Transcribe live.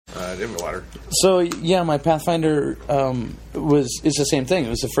water. So yeah, my Pathfinder is the same thing. It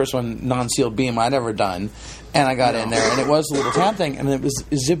was the first one non-sealed beam I'd ever done, and I got in there, and it was a little tab thing, and it was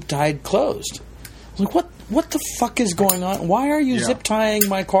zip tied closed. I was like, what the fuck is going on? Why are you zip tying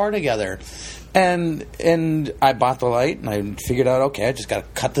my car together? And I bought the light, and I figured out, okay, I just got to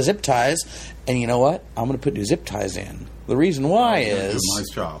cut the zip ties, and you know what? I'm going to put new zip ties in. The reason why is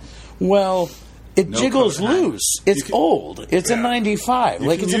nice job. Well, it jiggles loose. It's old. It's a 95.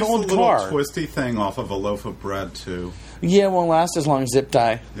 Like, it's an old car. You can use the little twisty thing off of a loaf of bread, too. Yeah, it won't last as long as zip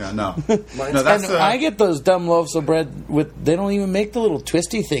tie. Yeah, no. I get those dumb loaves of bread with... They don't even make the little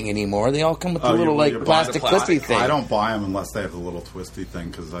twisty thing anymore. They all come with the little, plastic twisty thing. I don't buy them unless they have the little twisty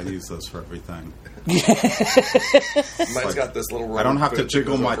thing, because I use those for everything. Mine's got this little rubber I don't have to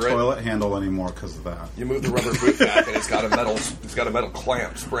jiggle my toilet handle anymore because of that. You move the rubber boot back, and it's got a metal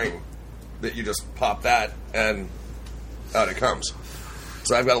clamp spring that you just pop that, and out it comes.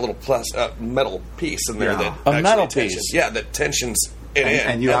 So I've got a little metal piece in there that a metal tensions, piece. Yeah, that tensions it in,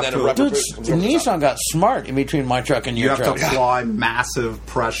 and you have then to. a rubber boot comes over the top. Nissan got smart in between my truck and your truck. You have to apply massive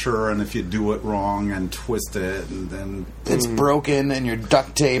pressure, and if you do it wrong and twist it, and then it's broken, and you're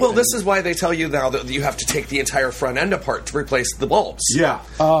duct tape. Well, this is why they tell you now that you have to take the entire front end apart to replace the bulbs. Yeah,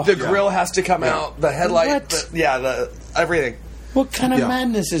 the grill has to come out. The headlight, everything. What kind of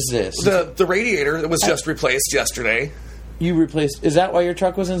madness is this? The radiator that was just replaced yesterday. You replaced... Is that why your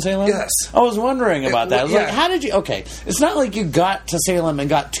truck was in Salem? Yes. I was wondering about that. I was like, how did you... Okay, it's not like you got to Salem and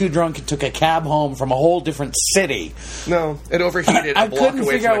got too drunk and took a cab home from a whole different city. No, it overheated. I couldn't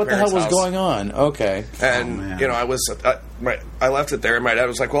figure out what the hell was going on. Okay. And, I was... I left it there, and my dad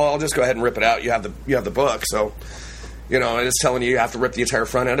was like, well, I'll just go ahead and rip it out. You have the book, so... it's telling you have to rip the entire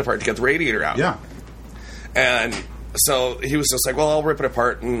front end apart to get the radiator out. Yeah. And... So he was just like, well, I'll rip it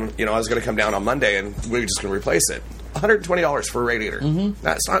apart, and, I was going to come down on Monday, and we were just going to replace it. $120 for a radiator. Mm-hmm.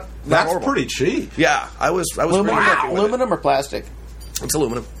 That's That's pretty cheap. Yeah, I was aluminum or plastic? It's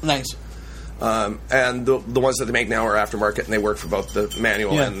aluminum. Nice. And the ones that they make now are aftermarket, and they work for both the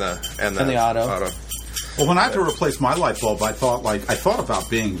manual and the auto. Well, when I had to replace my light bulb, I thought about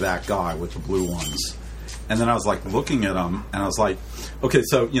being that guy with the blue ones. And then I was like looking at them, and I was like, okay,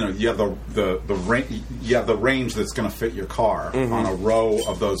 so you have the range that's going to fit your car on a row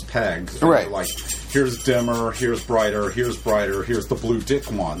of those pegs. Right. Like, here's dimmer, here's brighter, here's the blue dick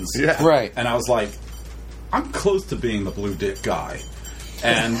ones. Yeah. Right. And I was like, I'm close to being the blue dick guy.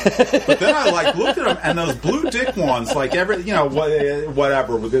 But then I looked at them, and those blue dick ones, whatever. This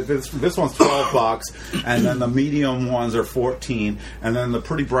one's $12, and then the medium ones are $14, and then the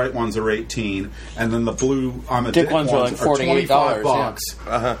pretty bright ones are $18, and then the blue dick ones are $25.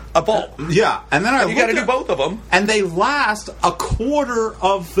 Yeah. A bulb. Yeah, and then you got to do both of them, and they last a quarter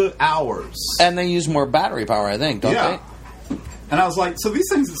of the hours, and they use more battery power, I think, don't they? And I was like, so these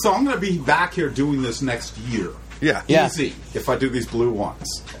things. So I'm going to be back here doing this next year. Yeah. Easy if I do these blue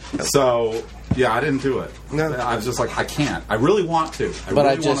ones. So, I didn't do it. No. I was just like, I can't. I really want to.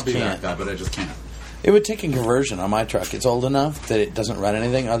 I just want to be that guy, but I just can't. It would take a conversion on my truck. It's old enough that it doesn't run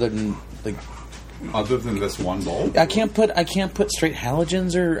anything other than this one bulb. I can't put straight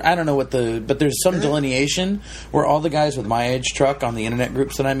halogens, or I don't know but there's some delineation where all the guys with my age truck on the internet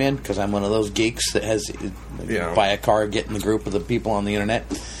groups that I'm in, because I'm one of those geeks that has buy a car, get in the group of the people on the internet.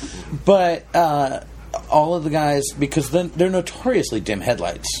 But all of the guys, because they're notoriously dim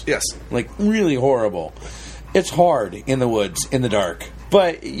headlights. Yes. Like, really horrible. It's hard in the woods, in the dark.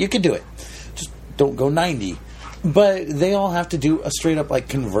 But you can do it. Just don't go 90. But they all have to do a straight up,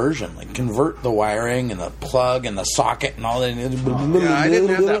 conversion. Convert the wiring and the plug and the socket and all that. Yeah, I didn't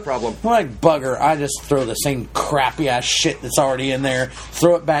have that problem. I'm like, bugger, I just throw the same crappy-ass shit that's already in there,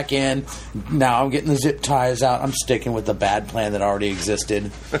 throw it back in. Now I'm getting the zip ties out. I'm sticking with the bad plan that already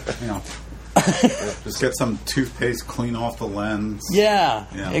existed. Just get some toothpaste, clean off the lens. Yeah,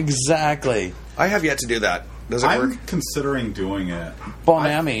 exactly. I have yet to do that. Does it work? I'm considering doing it.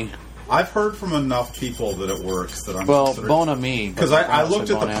 Bon ami. I've heard from enough people that it works that I'm considering. Bon ami. Because I looked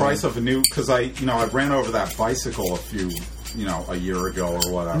at the price of a new... Because I ran over that bicycle a year ago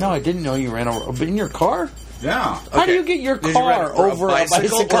or whatever. No, I didn't know you ran over... In your car? Yeah. How do you get your car over a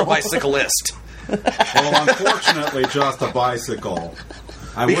bicycle? Or a bicyclist? Well, unfortunately, just a bicycle.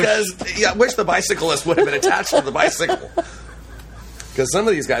 I wish the bicyclist would have been attached to the bicycle. Because some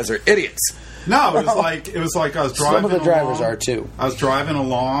of these guys are idiots. No, it was like I was driving. Some of the drivers are too. I was driving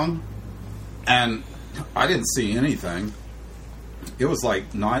along, and I didn't see anything. It was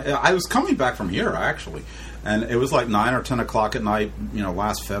like 9. I was coming back from here actually, and it was like 9 or 10 o'clock at night.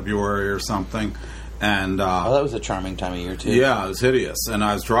 Last February or something. And that was a charming time of year too. Yeah, it was hideous. And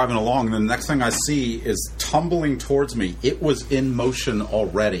I was driving along, and the next thing I see is tumbling towards me. It was in motion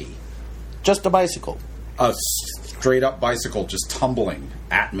already. Just a bicycle. A straight up bicycle just tumbling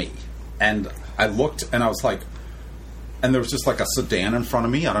at me. And I looked and I was like, and there was just like a sedan in front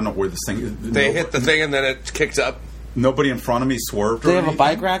of me. I don't know where this thing is. They hit the thing and then it kicked up. Nobody in front of me swerved. Do they have anything. a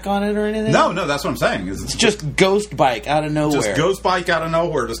bike rack on it or anything? No, that's what I'm saying. It's just ghost bike out of nowhere. Just ghost bike out of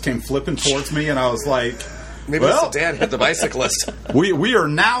nowhere just came flipping towards me, and I was like, Maybe the sedan hit the bicyclist. We are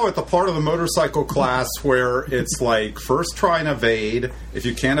now at the part of the motorcycle class where it's like, first try and evade. If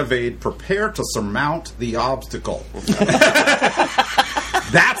you can't evade, prepare to surmount the obstacle.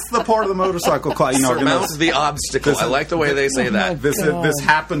 That's the part of the motorcycle class. Surmount the obstacle. I like the way they say that. This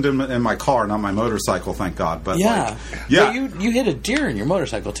happened in my car, not my motorcycle, thank God. But yeah. yeah. But you hit a deer in your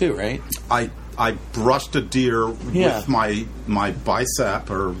motorcycle too, right? I brushed a deer with my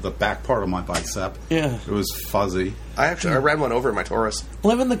bicep, or the back part of my bicep. Yeah. It was fuzzy. I ran one over in my Taurus.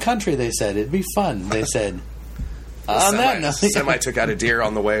 Live in the country, they said. It'd be fun, they said. On that note, Semi took out a deer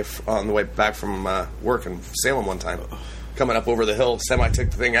on the way back from work in Salem one time. Coming up over the hill, Semi took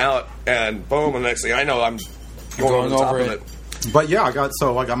the thing out, and boom, and the next thing I know, I'm going over the top of it. But yeah, I got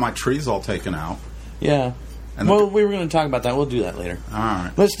my trees all taken out. Yeah. And we were going to talk about that. We'll do that later. All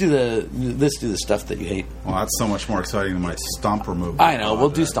right. Let's do the stuff that you hate. Well, that's so much more exciting than my stump removal. I know. We'll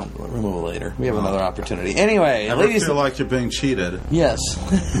do stump removal later. We have another opportunity. Anyway, ever ladies, feel like you're being cheated? Yes,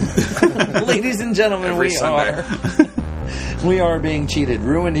 ladies and gentlemen, we are being cheated.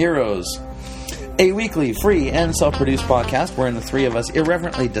 Ruined Heroes. A weekly, free, and self-produced podcast wherein the three of us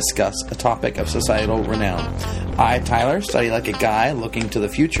irreverently discuss a topic of societal renown. I, Tyler, study like a guy looking to the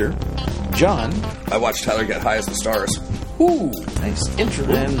future. John. I watched Tyler get high as the stars. Ooh, nice intro.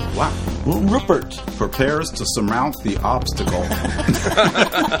 And wow. Rupert. Prepares to surmount the obstacle.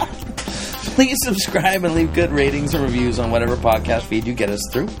 Please subscribe and leave good ratings and reviews on whatever podcast feed you get us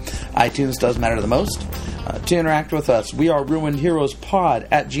through. iTunes does matter the most. To interact with us, we are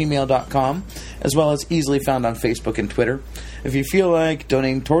ruinedheroespod@gmail.com, as well as easily found on Facebook and Twitter. If you feel like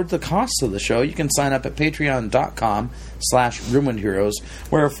donating towards the costs of the show, you can sign up at patreon.com/ruinedheroes,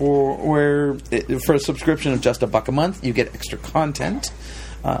 where for a subscription of just $1 a month, you get extra content.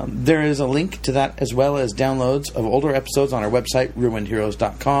 There is a link to that, as well as downloads of older episodes on our website,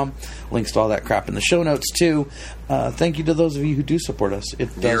 ruinedheroes.com. Links to all that crap in the show notes, too. Thank you to those of you who do support us.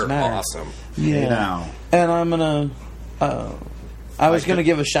 It does You're matter. awesome. Yeah. Now. And I'm going to... I was going to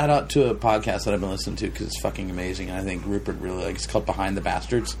give a shout-out to a podcast that I've been listening to, because it's fucking amazing, and I think Rupert really likes it. It's called Behind the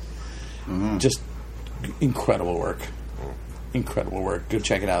Bastards. Mm-hmm. Just incredible work. Incredible work. Go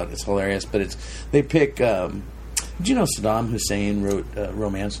check it out. It's hilarious. But they pick... did you know Saddam Hussein wrote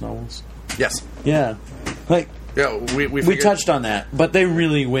romance novels? Yes. Yeah. Like, yeah, we touched on that, but they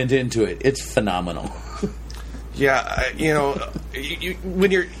really went into it. It's phenomenal. Yeah,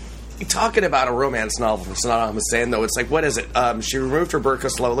 when you're talking about a romance novel from Saddam Hussein, though, it's like, what is it? She removed her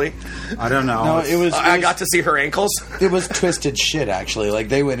burqa slowly. I don't know. No, it was. I got to see her ankles. It was twisted shit. Actually, like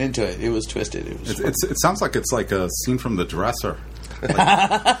they went into it. It was twisted. It sounds like it's like a scene from The Dresser. Like,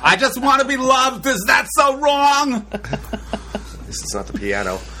 I just want to be loved. Is that so wrong? This is not the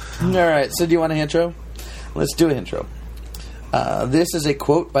piano. All right. So, do you want an intro? Let's do an intro. This is a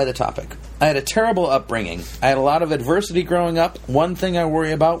quote by The Topic. I had a terrible upbringing. I had a lot of adversity growing up. One thing I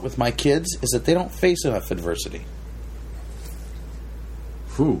worry about with my kids is that they don't face enough adversity.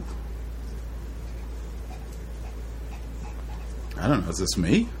 Whew. I don't know. Is this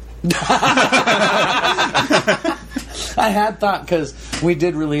me? I had thought, because we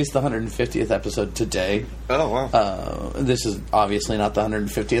did release the 150th episode today. Oh, wow. This is obviously not the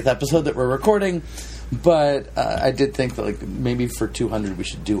 150th episode that we're recording, but I did think that like maybe for 200 we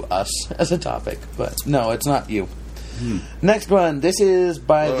should do us as a topic. But no, it's not you. Next one. This is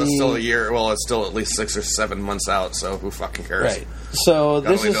by It's still a year. Well, it's still at least 6 or 7 months out, so who fucking cares? Right. So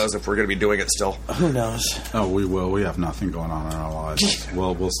God this only is... knows if we're going to be doing it still. Who knows? Oh, we will. We have nothing going on in our lives.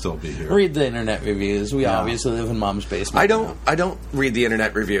 We'll still be here. Read the internet reviews. We obviously live in Mom's basement. I don't read the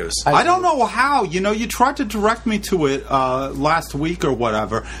internet reviews. I don't know how. You tried to direct me to it last week or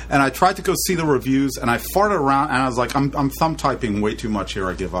whatever, and I tried to go see the reviews, and I farted around, and I was like, I'm thumb typing way too much here.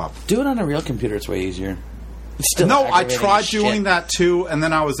 I give up. Do it on a real computer. It's way easier. Still no, I tried doing that too, and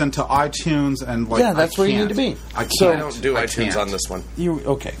then I was into iTunes and like. Yeah, that's where you need to be. I don't do iTunes on this one.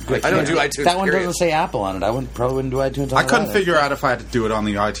 Okay, great. I don't do iTunes. That one doesn't say Apple on it. I probably wouldn't do iTunes on it. I couldn't figure out if I had to do it on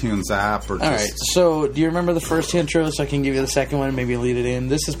the iTunes app or. All right. So, do you remember the first intro? So I can give you the second one. Maybe lead it in.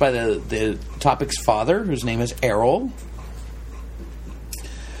 This is by the topic's father, whose name is Errol.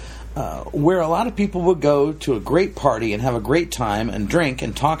 Where a lot of people would go to a great party and have a great time and drink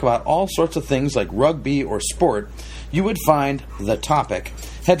and talk about all sorts of things like rugby or sport, you would find the topic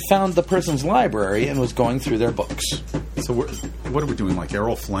had found the person's library and was going through their books. So what are we doing? Like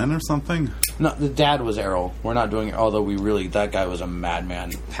Errol Flynn or something? No, the dad was Errol. We're not doing it, although that guy was a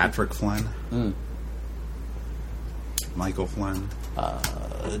madman. Patrick Flynn? Michael Flynn?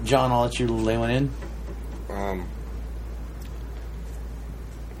 John, I'll let you lay one in.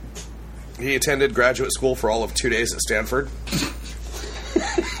 He attended graduate school for all of 2 days at Stanford.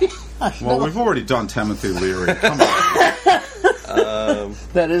 Well, we've already done Timothy Leary. Come on.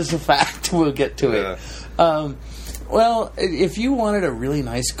 That is a fact. We'll get to it. Well, if you wanted a really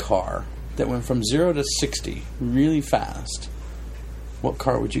nice car that went from 0 to 60 really fast, what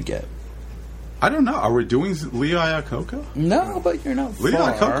car would you get? I don't know. Are we doing Lee Iacocca? No, but you're not Lee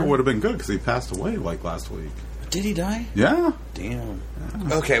far. Iacocca would have been good because he passed away like last week. Did he die? Yeah. Damn.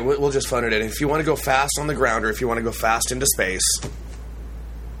 Okay, we'll just phone it in. If you want to go fast on the ground or if you want to go fast into space.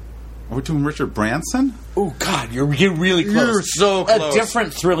 Are we doing Richard Branson? Oh, God, you're really close. You're so close. A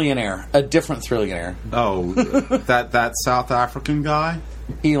different trillionaire. Oh, that South African guy?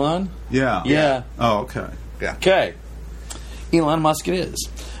 Elon? Yeah. Yeah. Oh, okay. Yeah. Okay. Elon Musk it is.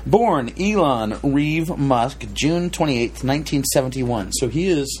 Born Elon Reeve Musk, June 28th, 1971. So he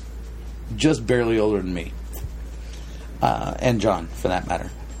is just barely older than me. And John, for that matter.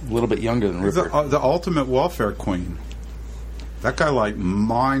 A little bit younger than Rupert. The ultimate welfare queen. That guy, like,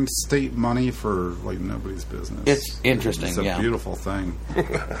 mined state money for, like, nobody's business. It's interesting, It's a beautiful thing.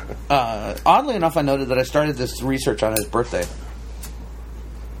 Oddly enough, I noted that I started this research on his birthday,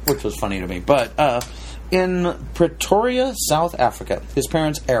 which was funny to me. But in Pretoria, South Africa, his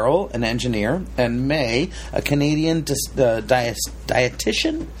parents, Errol, an engineer, and May, a Canadian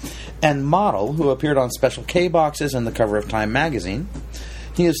dietitian and model who appeared on Special K boxes and the cover of Time magazine.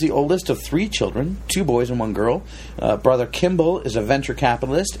 He is the oldest of 3 children, 2 boys and 1 girl. Brother Kimball is a venture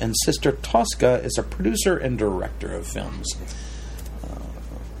capitalist, and sister Tosca is a producer and director of films.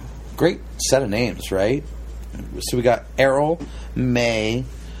 Great set of names, right? So we got Errol, May,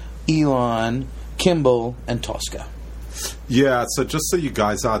 Elon, Kimball, and Tosca. Yeah, so just so you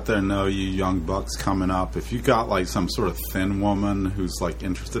guys out there know, you young bucks coming up, if you got like some sort of thin woman who's like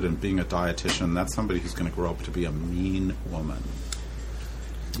interested in being a dietitian, that's somebody who's going to grow up to be a mean woman.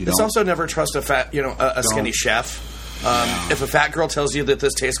 It's also never trust a fat, a skinny chef. If a fat girl tells you that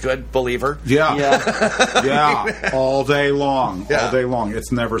this tastes good, believe her. Yeah. Yeah. Yeah, all day long. Yeah. All day long.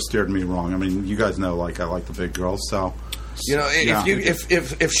 It's never steered me wrong. I mean, you guys know, like, I like the big girls, so...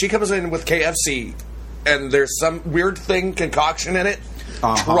 If she comes in with KFC and there's some weird concoction in it,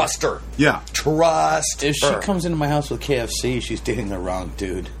 trust her. Yeah. Trust If she her. comes into my house with KFC, she's dating the wrong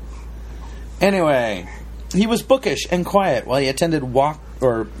dude. Anyway, he was bookish and quiet while he attended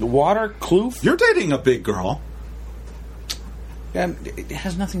Waterkloof. You're dating a big girl. It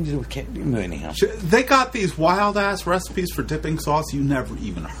has nothing to do with KFC. Anyhow. They got these wild-ass recipes for dipping sauce you never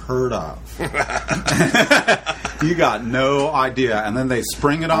even heard of. You got no idea. And then they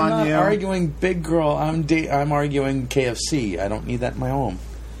spring it I'm on not you. arguing big girl. I'm arguing KFC. I don't need that in my home.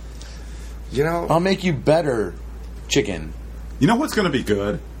 I'll make you better chicken. You know what's going to be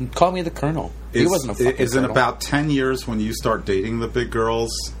good? Call me the Colonel. He wasn't a fucking Is in Colonel. about 10 years when you start dating the big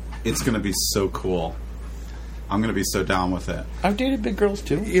girls, it's going to be so cool. I'm going to be so down with it. I've dated big girls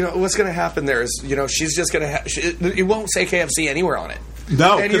too. What's going to happen there is, she's just going to you won't say KFC anywhere on it.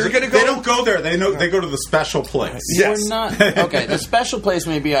 No, and you're going to go. They don't go there. They go to the special place. Yes. You're not okay. The special place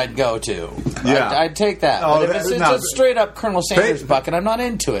maybe I'd go to. Yeah. I'd take that. Oh, but if it's just straight up Colonel Sanders bucket, I'm not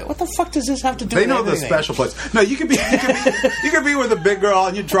into it. What the fuck does this have to do? They with know the anything? special place. No, you could be with a big girl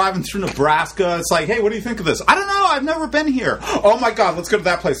and you're driving through Nebraska. It's like, hey, what do you think of this? I don't know. I've never been here. Oh my God, let's go to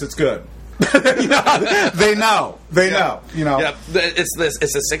that place. It's good. They know. Yeah,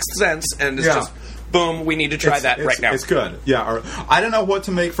 it's a sixth sense, and it's just boom. We need to try that right now. It's good. Yeah. Or, I don't know what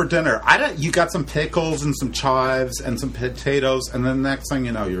to make for dinner. You got some pickles and some chives and some potatoes, and then next thing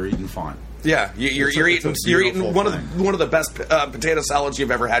you know, you're eating fine. Yeah, you're eating one of the best potato salads you've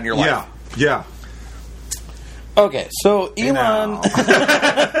ever had in your life. Yeah. Okay, so Elon.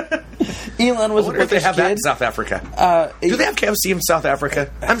 Elon was I wonder if they have kid. that in South Africa. Do they have KFC in South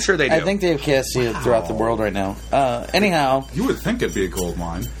Africa? I'm sure they do. I think they have KFC throughout the world right now. Anyhow, you would think it'd be a gold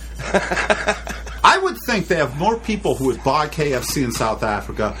mine. I would think they have more people who would buy KFC in South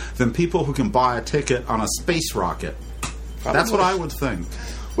Africa than people who can buy a ticket on a space rocket. That's what I would think.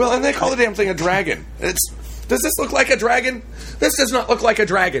 Well, and they call the damn thing a dragon. Does this look like a dragon? This does not look like a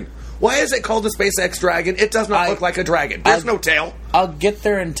dragon. Why is it called the SpaceX Dragon? It does not look like a dragon. There's no tail. I'll get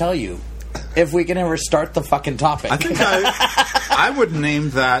there and tell you if we can ever start the fucking topic. I think I would name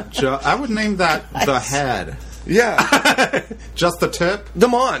that. I would name that the head. Yeah. Just the tip? The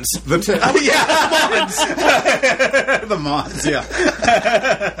Mons. The tip. Oh, yeah, the Mons, yeah.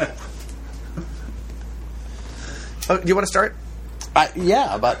 Oh, do you want to start?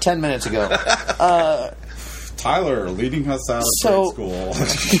 Yeah, about 10 minutes ago. Tyler leading us out of So- grade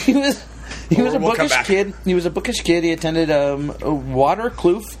school. He was a We'll come bookish back. kid. He was a bookish kid. He attended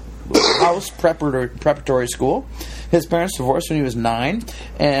Waterkloof House Preparatory School. His parents divorced when he was 9,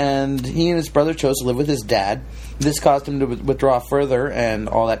 and he and his brother chose to live with his dad. This caused him to withdraw further and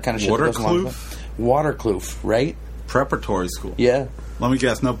all that kind of shit. that goes along with it. Waterkloof, right? Preparatory school. Yeah. Let me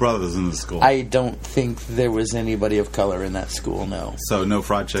guess, no brothers in the school. I don't think there was anybody of color in that school, no. So no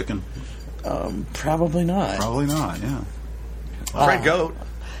fried chicken? Probably not. Probably not, yeah. Fried goat.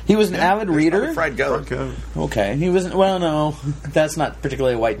 He was an avid There's reader. probably fried goat. Fried goat. Okay. He wasn't, well, no. That's not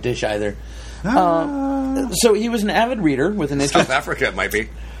particularly a white dish either. So he was an avid reader with an South interest. Africa, it might be.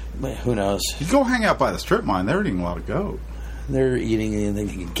 Who knows? You go hang out by the strip mine, they're eating a lot of goat. They're eating anything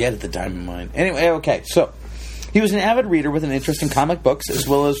you can get at the diamond mine. Anyway, okay. So he was an avid reader with an interest in comic books as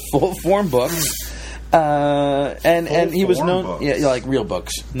well as full form books. And he was Full-form known, books. yeah, like real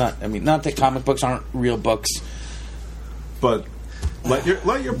books. Not that comic books aren't real books. But let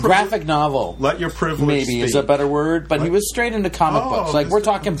your Graphic novel. let your privilege Maybe is speak. a better word, but he was straight into comic Oh, books. Like we're Mr.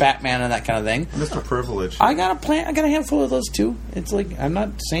 talking Batman and that kind of thing. Mr. Privilege. I got a handful of those too. It's like I'm not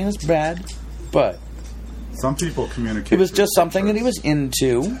saying it's bad, but Some people communicate. it was through just something that he pictures. was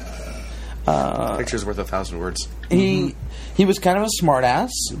into. Picture's worth 1,000 words. He was kind of a smartass,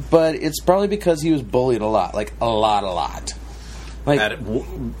 but it's probably because he was bullied a lot, like a lot. Like at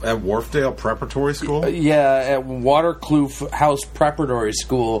Wharfdale Preparatory School. yeah, at Waterkloof House Preparatory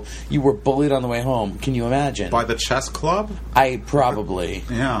School, you were bullied on the way home. Can you imagine? By the chess club. I probably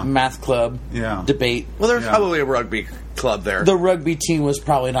Yeah. math club, Yeah. debate. Well, there's Yeah. probably a rugby club there. The rugby team was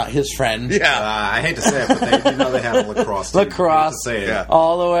probably not his friend. yeah. I hate to say it, but they had a lacrosse team. Lacrosse. I hate to say it. Yeah.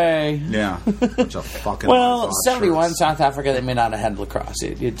 All the way. Yeah. Bunch of fucking. Well, odd 71, shirts. South Africa, they may not have had lacrosse.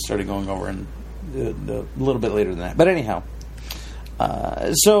 It started going over in a little bit later than that. But anyhow,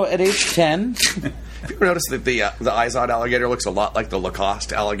 so at age 10, Have you ever noticed that the Izod alligator looks a lot like the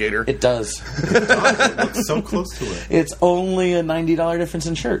Lacoste alligator? it does. It looks so close to it. It's only a $90 difference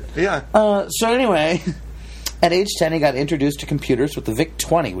in shirt. Yeah. So anyway, at age 10, he got introduced to computers with the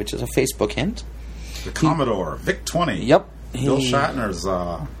VIC-20, which is a Facebook hint. The Commodore VIC-20. Yep. Bill He- Shatner's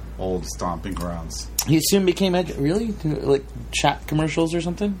old stomping grounds. He soon became really like chat commercials or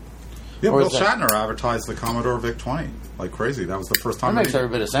something. Yeah, Or Bill is that- Shatner advertised the Commodore VIC-20 like crazy. That was the first That time. makes every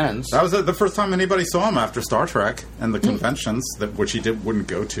bit of sense. That was the first time anybody saw him after Star Trek and the conventions, which he wouldn't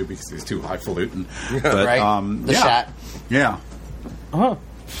go to because he's too highfalutin. But, Right. The yeah. Shat. Yeah. Oh.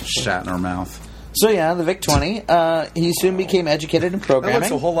 Shatner mouth. So yeah, the VIC-20. He soon became educated in That programming.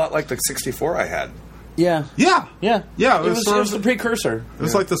 looks a whole lot like the 64 I had. Yeah. Yeah. Yeah. Yeah, It was sort the of- precursor. It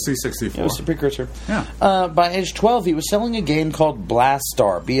was like the C-64. It was the precursor. Yeah. By age 12, he was selling a game called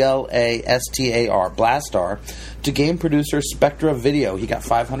Blastar, Blastar, Blastar, to game producer Spectra Video. He got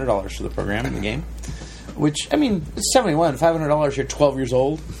 $500 for the program in the game. Which, I mean, it's 71. $500, you're 12 years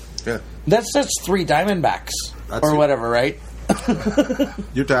old. Yeah. That's 3 Diamondbacks. That's or it. whatever, right?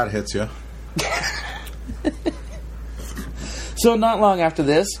 Your dad hits you. So not long after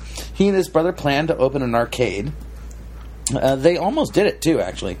this, he and his brother planned to open an arcade. They almost did it too,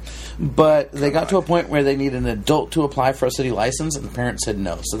 actually, but they got to a point where they needed an adult to apply for a city license, and the parents said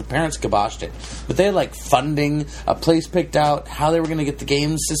no. So the parents kiboshed it. But they had like funding, a place picked out, how they were going to get the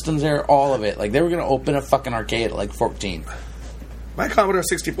game systems there, all of it. Like they were going to open a fucking arcade at like 14. My Commodore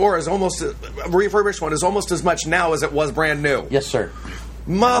 64 is almost a refurbished one is almost as much now as it was brand new. Yes, sir.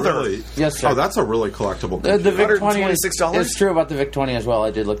 Mother. Really? Yes, sir. Oh, that's a really collectible The computer. VIC-20 $126? It's true about the VIC-20 as well.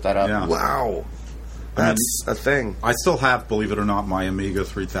 I did look that up. Yeah. Wow. That's a thing. I still have, believe it or not, my Amiga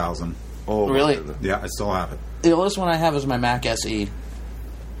 3000. Oh, Really? Yeah, I still have it. The oldest one I have is my Mac SE,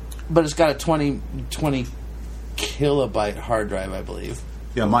 but it's got a 20 kilobyte hard drive, I believe.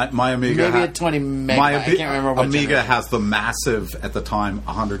 Yeah, my Amiga. Maybe a 20 megabyte. I can't remember which Amiga generation. has the massive, at the time,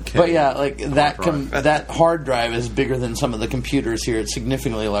 100K. But yeah, like that hard drive. that hard drive is bigger than some of the computers here. It's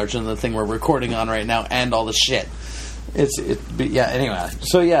significantly larger than the thing we're recording on right now, and all the shit. But yeah. Anyway,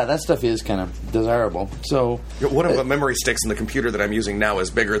 so yeah, that stuff is kind of desirable. So One of the memory sticks in the computer that I'm using now is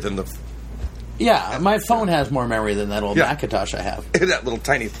bigger than the yeah, my phone has more memory than that old Yeah. Macintosh I have. that little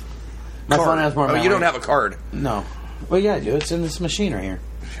tiny. My card. phone has more Oh, memory. you don't have a card. No. Well, yeah, I do. It's in this machine right here.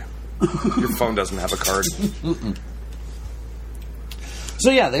 Your phone doesn't have a card. So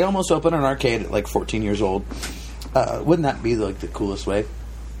yeah, they almost opened an arcade at like 14 years old. Wouldn't that be like the coolest way?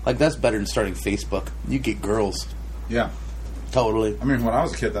 Like that's better than starting Facebook. You get girls. Yeah. Totally. I mean, when I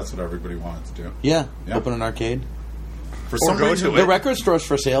was a kid, that's what everybody wanted to do. Yeah. Yeah. Open an arcade. For Or some go reason, to The it. record store's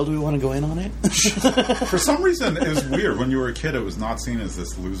for sale. Do we want to go in on it? for some reason, it was weird. When you were a kid, it was not seen as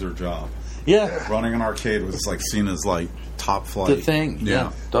this loser job. Yeah. Running an arcade was like seen as like top flight. The thing.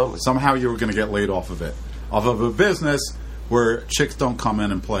 Yeah, totally. Somehow you were going to get laid off of it. Off of a business where chicks don't come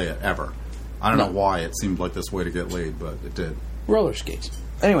in and play it, ever. I don't know why it seemed like this way to get laid, but it did. Roller skates.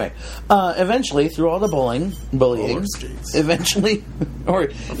 Anyway, eventually, through all the bullying, Roller skates. eventually, or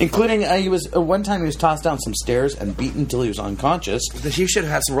including he was one time he was tossed down some stairs and beaten until he was unconscious. He should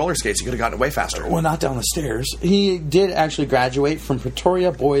have had some roller skates. He could have gotten it way faster. Well, not down the stairs. He did actually graduate from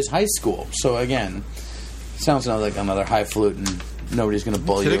Pretoria Boys High School. So again, sounds like another highfalutin. Nobody's going to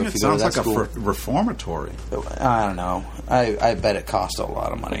bully you if you It go to sounds that like school. a reformatory. I don't know. I bet it cost a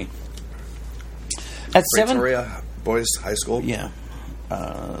lot of money. At Victoria Boys High School? Yeah.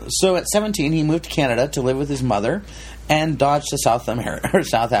 So at 17, he moved to Canada to live with his mother and dodged the South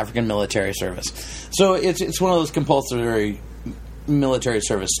African military service. So it's one of those compulsory military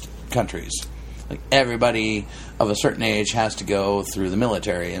service countries. Like everybody of a certain age has to go through the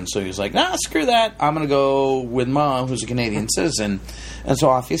military, and so he was like, "Nah, screw that. I'm going to go with Mom, who's a Canadian citizen." And so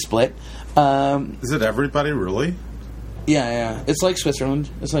off he split. Is it everybody really? Yeah. It's like Switzerland.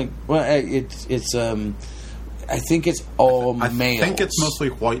 It's like it's. I think it's all males. I think it's mostly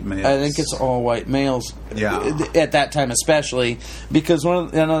white males. I think it's all white males. Yeah. At that time, especially because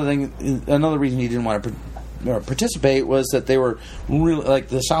another reason he didn't want to participate was that they were really like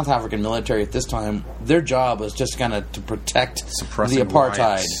the South African military at this time. Their job was just kind of to protect Suppressing the apartheid.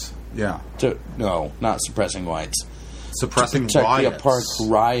 riots. Yeah. No, not suppressing whites. Suppressing to protect riots. the apartheid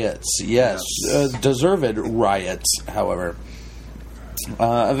riots. Yes, deserved riots. However,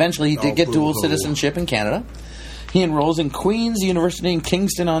 eventually he did get dual citizenship in Canada. He enrolls in Queen's University in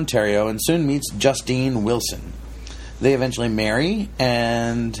Kingston, Ontario, and soon meets Justine Wilson. They eventually marry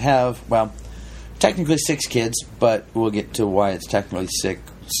and have, well, technically 6 kids, but we'll get to why it's technically 6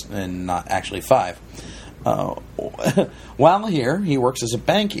 and not actually 5. While here, he works as a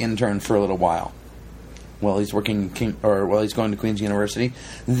bank intern for a little while. While he's working, while he's going to Queen's University.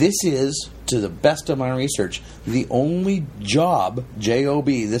 This is, to the best of my research, the only job,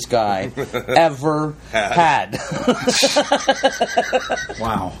 J-O-B, this guy ever had.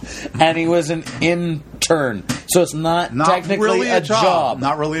 Wow. And he was an intern. So it's not technically really a job.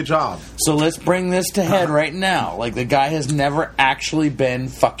 Not really a job. So let's bring this to head right now. Like, the guy has never actually been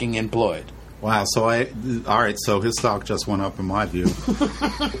fucking employed. Wow, so alright, so his stock just went up in my view.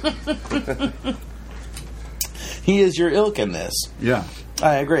 He is your ilk in this. Yeah.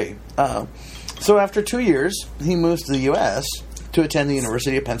 I agree. So after 2 years, he moves to the U.S. to attend the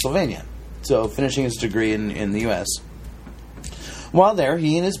University of Pennsylvania. So finishing his degree in the U.S. While there,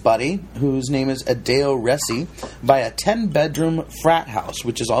 he and his buddy, whose name is Adeo Resi, buy a 10-bedroom frat house,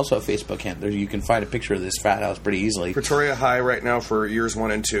 which is also a Facebook handle. You can find a picture of this frat house pretty easily. Pretoria High right now for years 1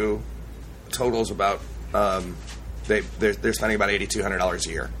 and 2 totals about they're spending about $8,200 a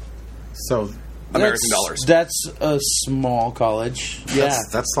year. So American dollars. That's a small college. Yeah,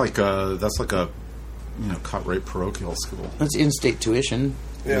 that's like a cut rate parochial school. that's in-state tuition.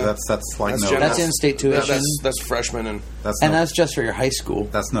 Yeah, that's like That's no. general. That's in-state tuition. That's freshman and That's just for your high school.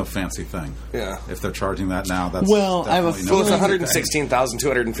 That's no fancy thing. yeah. If they're charging that now, that's Well, I have a definitely So no it's fancy thing.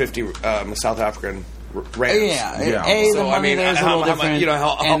 116,250 South African rands. Yeah. Yeah. The So I money mean, there's a how little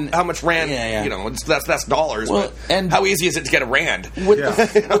different. how much rand? Yeah. You know, that's dollars. Well, but and- how easy is it to get a rand? With, Yeah.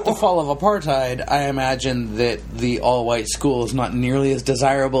 with the fall of apartheid, I imagine that the all-white school is not nearly as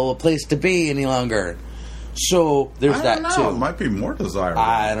desirable a place to be any longer. So there's I that don't know. too. It might be more desirable.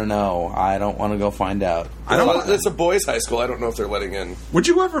 I don't know. I don't want to go find out. It's a boys' high school. I don't know if they're letting in. Would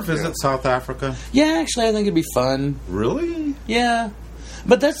you ever visit South Africa? Yeah, actually, I think it'd be fun. Really? Yeah.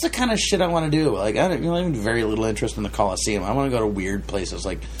 But that's the kind of shit I want to do. Like, I have very little interest in the Coliseum. I want to go to weird places.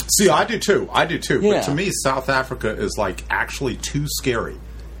 Like, See, I do too. Yeah. But to me, South Africa is like actually too scary.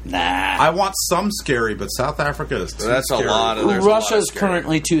 nah. I want some scary, but South Africa is too That's scary. a lot of. There's a lot of Russia's scary.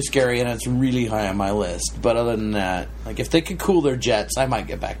 currently too scary, and it's really high on my list. But other than that, like, if they could cool their jets, I might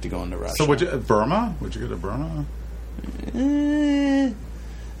get back to going to Russia. So would you Burma? Would you go to Burma?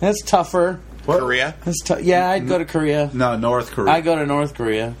 That's tougher. What? Korea. That's yeah, I'd go to Korea. No, North Korea. I'd go to North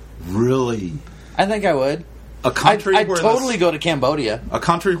Korea. Really? I think I would. A country I'd where totally go to Cambodia. a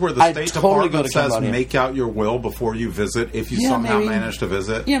country where the I'd State totally go Department to says Cambodia. make out your will before you visit if you Yeah, somehow maybe. manage to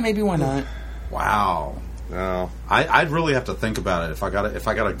visit. Yeah, maybe why not? Wow. No. I'd really have to think about it if I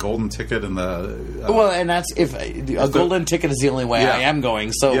got a golden ticket in the. Well, and that's if a golden ticket is the only way Yeah. I am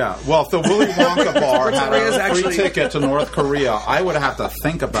going. So Yeah, well, if the Willy Wonka bar had Korea's a free actually- ticket to North Korea, I would have to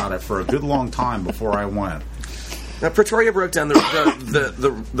think about it for a good long time before I went. Now, Pretoria broke down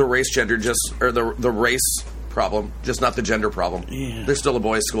the race gender the race problem, just not the gender problem. Yeah. They're still a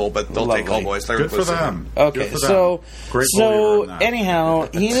boys' school, but they'll take all Lovely. boys. They're Good for inclusive. them. Okay, Good for them. so Great believer in that. anyhow,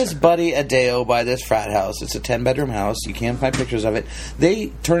 he and his buddy Adeo buy this frat house. It's a 10-bedroom house. You can't find pictures of it. They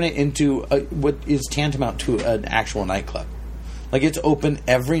turn it into what is tantamount to an actual nightclub. Like, it's open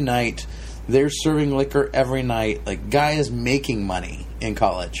every night. They're serving liquor every night. Like, guy is making money in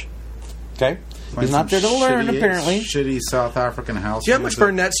college. Okay, Find he's not there some to learn. shitty- Apparently, shitty South African house. Do you know how much music.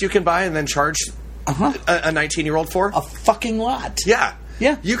 Burnett's you can buy and then charge a 19-year-old for? a fucking lot. Yeah.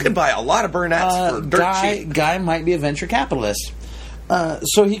 Yeah. You can buy a lot of Burnett's for dirt cheap. Guy might be a venture capitalist.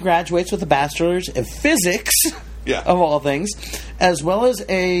 So he graduates with a bachelor's of physics, Yeah. of all things, as well as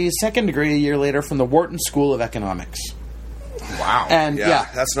a second degree a year later from the Wharton School of Economics. Wow. And Yeah,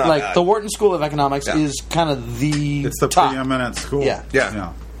 that's not like bad. the Wharton School of Economics Yeah. is kind of the it's the top. preeminent school. Yeah.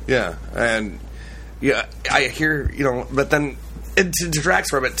 Yeah. And yeah, I hear, but then it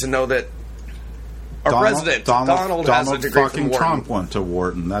detracts from it to know that our president, Donald has a degree fucking from Wharton. Trump went to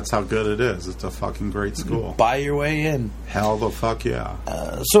Wharton. That's how good it is. It's a fucking great school. Buy your way in. Hell the fuck yeah.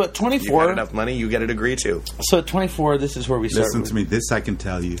 So at You 24, got enough money, you get a degree too. so at 24, this is where we start. Listen to me. This I can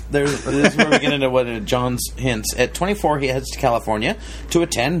tell you. This is where we get into what John's hints. At 24, he heads to California to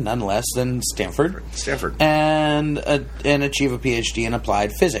attend none less than Stanford. And achieve a PhD in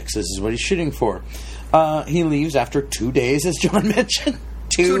applied physics. This is what he's shooting for. He leaves after 2 days, as John mentioned.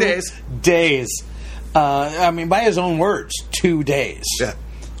 2 days. Days. I mean, by his own words, 2 days. Yeah.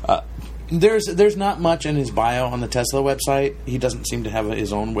 There's not much in his bio on the Tesla website. He doesn't seem to have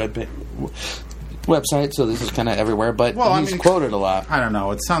his own website, so this is kind of everywhere. But he's quoted a lot. I don't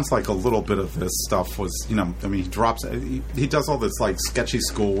know. It sounds like a little bit of this stuff was, I mean, he does all this like sketchy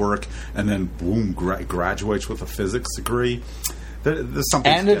schoolwork, and then boom, graduates with a physics degree. There's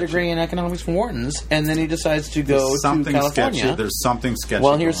something And sketchy. a degree in economics from Wharton's, and then he decides to go There's to something California. sketchy. There's something sketchy.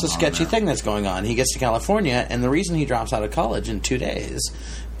 Well, here's the going on sketchy there. thing that's going on. He gets to California, and the reason he drops out of college in 2 days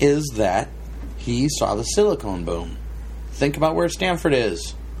is that he saw the silicone boom. Think about where Stanford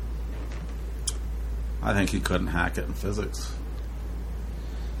is. I think he couldn't hack it in physics.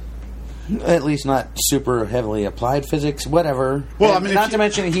 At least not super heavily applied physics, whatever. Well, And I mean, not if to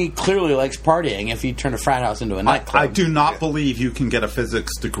mention he clearly likes partying if you turn a frat house into a nightclub. I do not believe you can get a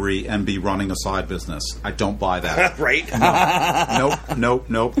physics degree and be running a side business. I don't buy that. Right?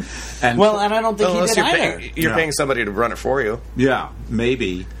 Nope. And Well, and I don't think Unless he you're, did either. you're Yeah. paying somebody to run it for you. yeah,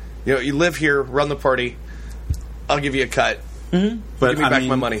 maybe. You live here, run the party. I'll give you a cut. But Give me back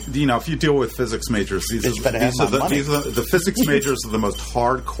my money. If you deal with physics majors, these Bitch are better have my money. the physics majors are the most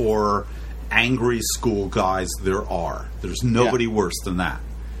hardcore, angry school guys there are. There's nobody worse than that,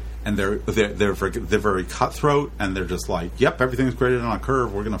 and they're very cutthroat, and they're just like, "Yep, everything's graded on a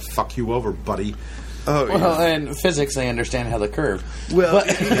curve. We're gonna fuck you over, buddy." Oh, Well, in physics, they understand how the curve. Well,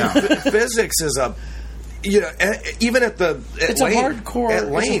 Yeah. physics is a, even at the It's a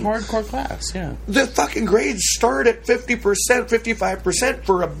hardcore class. Yeah. the fucking grades start at 50%, 55%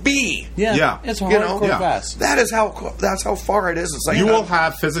 for a B. Yeah. It's a You know? hardcore Yeah. class. That's how far it is. It's like You will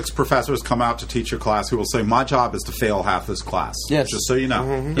have physics professors come out to teach your class who will say, "My job is to fail half this class." Yes. Just so you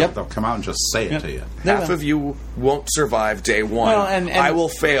know. Yep. They'll come out and just say it Yep. to you. half of you won't survive day one. Well, and I will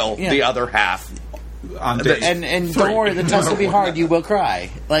fail yeah. the other half. On day And three. don't worry, the test will be hard. You will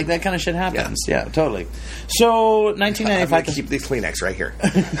cry. Like, that kind of shit happens. Yeah, totally. So, I'm going 1995... to keep the Kleenex right here.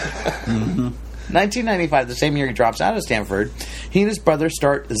 1995, the same year he drops out of Stanford, he and his brother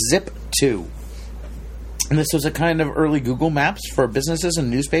start Zip2. And this was a kind of early Google Maps for businesses and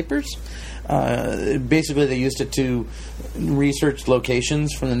newspapers. Basically, they used it to research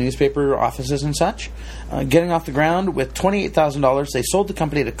locations from the newspaper offices and such. Getting off the ground with $28,000, they sold the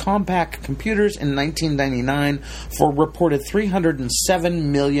company to Compaq Computers in 1999 for reported $307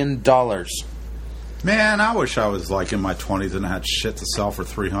 million. Man, I wish I was like in my 20s and had shit to sell for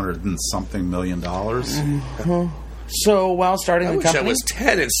 $300 and something million. So while starting I the wish I company, was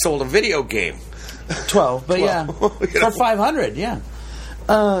 10 and sold a video game. 12, but 12, yeah, you know. for 500, yeah.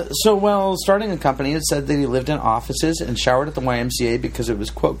 So while starting a company, it said that he lived in offices and showered at the YMCA because it was,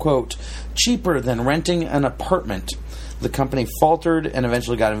 quote, cheaper than renting an apartment. The company faltered and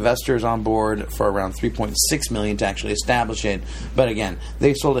eventually got investors on board for around $3.6 million to actually establish it. But again,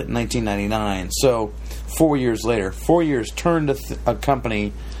 they sold it in 1999. So 4 years later, 4 years turned a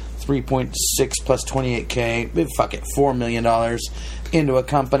company 3.6 plus 28K, fuck it, $4 million into a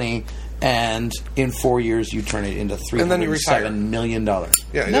company. And in 4 years, you turn it into And then you retire. $307 million.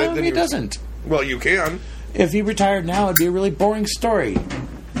 Yeah, No, then he you- doesn't. Well, you can. If he retired now, it'd be a really boring story.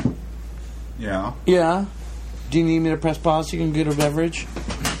 Yeah. Yeah. Do you need me to press pause so you can get a beverage?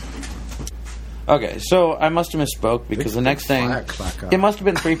 Okay, so I must have misspoke because the next thing, it must have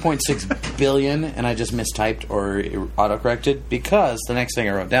been 3.6 billion, and I just mistyped or autocorrected because the next thing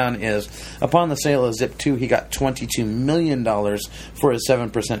I wrote down is upon the sale of Zip2, he got $22 million for his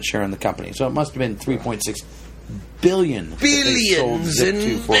 7% share in the company. So it must have been 3.6 billion. Billions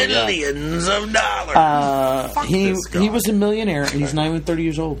and billions of dollars. He was a millionaire, and he's not even 30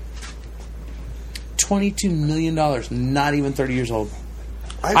 years old. $22 million, not even 30 years old.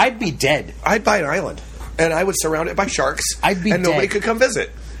 I'd be dead. I'd buy an island, and I would surround it by sharks. I'd be and dead. Nobody could come visit.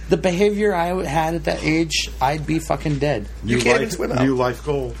 The behavior I had at that age, I'd be fucking dead. You can't even swim out. New life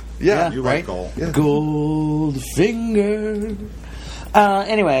goal. Yeah, new right? life goal. Yeah. Goldfinger.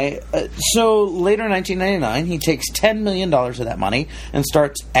 Anyway, so later in 1999, he takes $10 million of that money and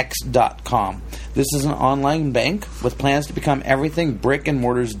starts X.com. This is an online bank with plans to become everything brick and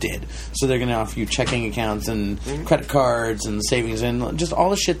mortars did. So they're going to offer you checking accounts and credit cards and savings and just all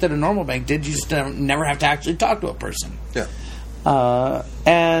the shit that a normal bank did. You just never have to actually talk to a person. Yeah.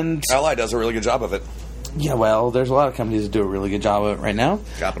 And Ally does a really good job of it. yeah, well, there's a lot of companies that do a really good job of it right now.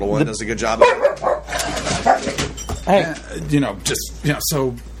 Capital One does a good job of it. Hey,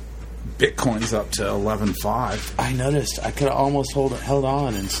 So Bitcoin's up to 11.5. I noticed. I could have almost held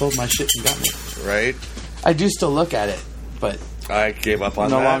on and sold my shit and got me. Right? I do still look at it, but I gave up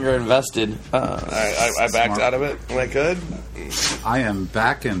on no that. longer invested. I backed out of it when I could. I am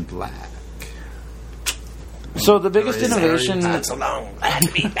back in black. So the biggest innovation... Not so long. Glad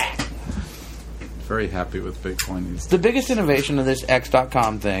to be back. Very happy with Bitcoin these days. The biggest innovation of this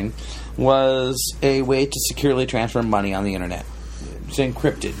X.com thing was a way to securely transfer money on the internet. It's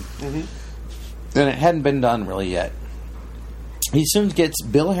encrypted. And it hadn't been done really yet. He soon gets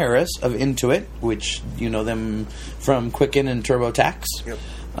Bill Harris of Intuit, which you know them from Quicken and TurboTax, Yep.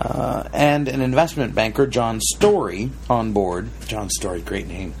 and an investment banker, John Story, on board. John Story, great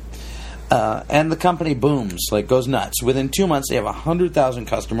name. And the company booms, goes nuts. Within 2 months, they have 100,000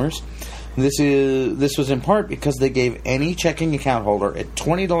 customers. This was in part because they gave any checking account holder a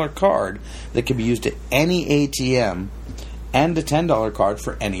 $20 card that could be used at any ATM and a $10 card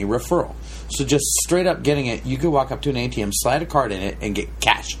for any referral. So just straight up getting it, you could walk up to an ATM, slide a card in it, and get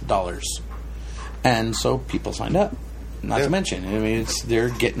cash dollars. And so people signed up. Not to mention, they're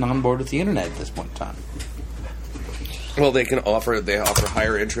getting on board with the internet at this point in time. Well, they offer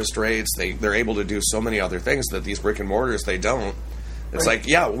higher interest rates. They're able to do so many other things that these brick and mortars they don't. It's Right.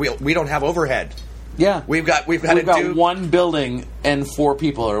 we don't have overhead. Yeah, We've got one building and 4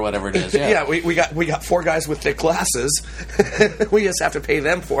 people or whatever it is. Yeah, we got 4 guys with thick glasses. We just have to pay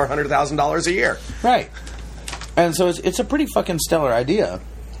them $400,000 a year. Right. And so it's a pretty fucking stellar idea.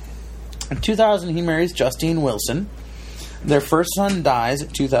 In 2000, he marries Justine Wilson. Their first son dies in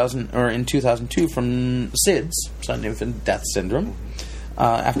 2002 from SIDS, sudden infant death syndrome,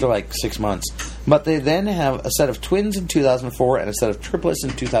 after 6 months. But they then have a set of twins in 2004 and a set of triplets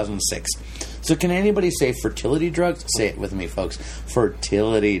in 2006. So can anybody say fertility drugs? Say it with me, folks.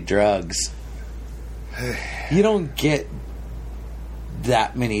 Fertility drugs. You don't get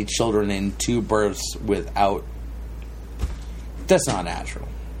that many children in 2 births without... That's not natural.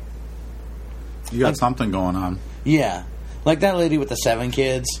 You got something going on. Yeah. Like that lady with the 7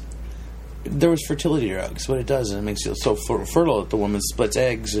 kids. There was fertility drugs. What it does is it makes you so fertile that the woman splits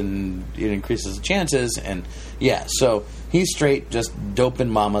eggs and it increases the chances. And yeah, so he's straight just doping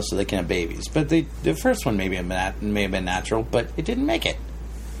mama so they can have babies. But the first one may have been natural, but it didn't make it.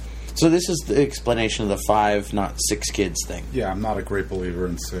 So this is the explanation of the 5, not 6 kids thing. Yeah, I'm not a great believer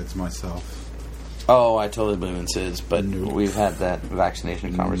in SIDS myself. Oh, I totally believe in SIDS, but we've had that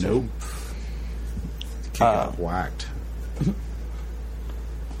vaccination conversation. Nope. Kid got whacked.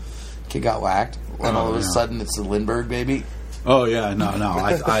 Kid got whacked, and all of a sudden it's the Lindbergh baby. Oh yeah, no.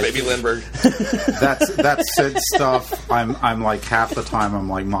 Baby Lindbergh. That's SIDS stuff. I'm half the time I'm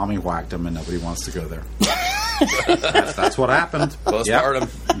like, mommy whacked him, and nobody wants to go there. That's what happened.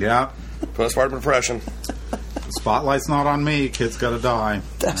 Postpartum. Yeah. Postpartum depression. The spotlight's not on me. Kid's got to die.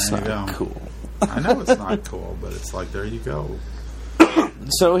 That's there you not go. cool. I know it's not cool, but it's like, there you go.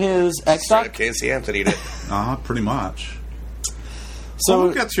 So his Straight X-Doc... up Casey Anthony did. Pretty much. So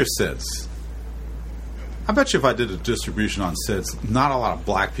who gets your SIDS? I bet you if I did a distribution on SIDS, not a lot of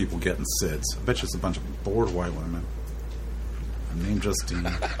black people getting SIDS. I bet you it's a bunch of bored white women. I'm named Justine.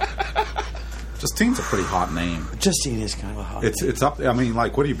 Justine's a pretty hot name. Justine is kind of a hot It's name. up. I mean,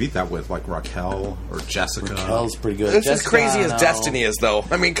 what do you beat that with? Like Raquel or Jessica? Raquel's pretty good. It's as crazy as no. Destiny is, though.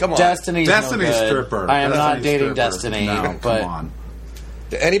 I mean, come on. Destiny's no good. stripper. I am not Destiny's dating stripper. Destiny, No, but come on.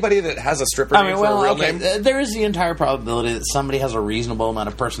 Anybody that has a stripper name for a real name? There is the entire probability that somebody has a reasonable amount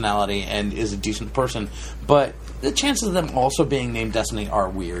of personality and is a decent person, but the chances of them also being named Destiny are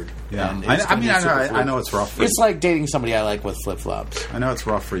weird. Yeah, And I know it's rough for It's you. like dating somebody I like with flip-flops. I know it's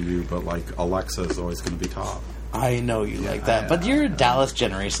rough for you, but like Alexa is always going to be top. I know you like that, but you're a Dallas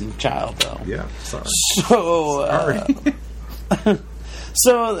generation child, though. Yeah, sorry. So,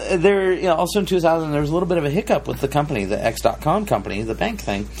 so there. Also in 2000, there was a little bit of a hiccup with the company, the X.com company, the bank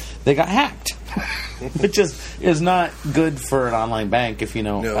thing. They got hacked, which is not good for an online bank. If you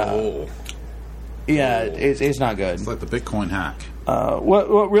know, No. it's not good. It's like the Bitcoin hack.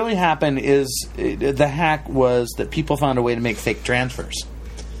 What really happened is the hack was that people found a way to make fake transfers.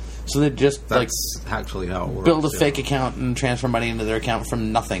 So they just That's actually how it works. build a fake account and transfer money into their account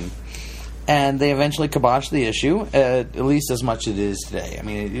from nothing. And they eventually kiboshed the issue, at least as much as it is today. I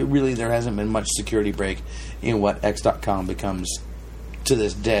mean, there hasn't been much security break in what X.com becomes, to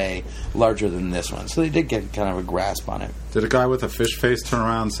this day, larger than this one. So they did get kind of a grasp on it. Did a guy with a fish face turn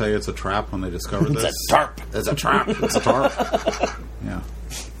around and say it's a trap when they discovered this? It's a tarp. It's a trap. It's a tarp. Yeah.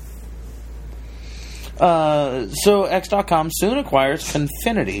 So X.com soon acquires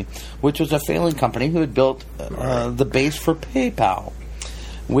Confinity, which was a failing company who had built the base for PayPal,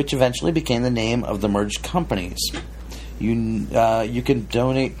 which eventually became the name of the merged companies. You can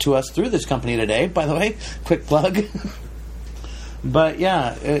donate to us through this company today, by the way. Quick plug. But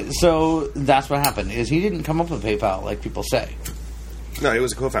yeah, so that's what happened. Is he didn't come up with PayPal like people say. No, he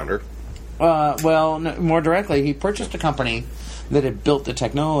was a co-founder. Well, no, more directly, he purchased a company that had built the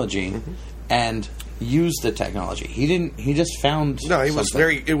technology and used the technology. He didn't. He just found. No, he was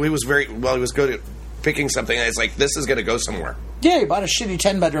something. He was good at picking something. And it's like, this is going to go somewhere. Yeah, he bought a shitty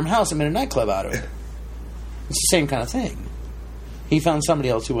 10-bedroom house and made a nightclub out of it. It's the same kind of thing. He found somebody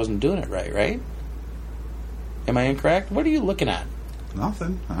else who wasn't doing it right? Am I incorrect? What are you looking at?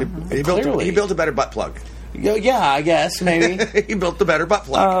 Nothing. He built a better butt plug. Yeah, I guess, maybe. He built a better butt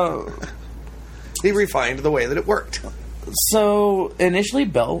plug. He refined the way that it worked. So, initially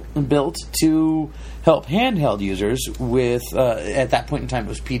built to help handheld users with, at that point in time, it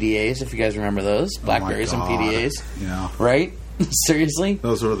was PDAs, if you guys remember those. Blackberries and PDAs. Yeah. Right? Seriously?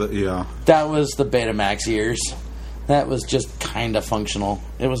 Those were the, That was the Betamax years. That was just kind of functional.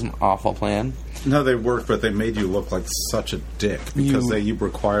 It was an awful plan. No, they worked, but they made you look like such a dick because you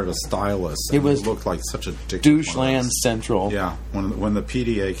required a stylus. It was you looked like such a dick. Doucheland Central. Yeah, when the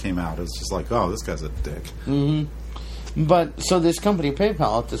PDA came out, it was just like, oh, this guy's a dick. Mm-hmm. But so this company,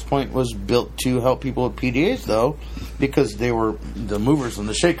 PayPal, at this point was built to help people with PDAs, though, because they were the movers and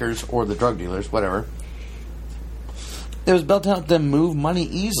the shakers, or the drug dealers, whatever. It was built to help them move money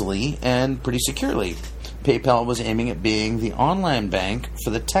easily and pretty securely. PayPal was aiming at being the online bank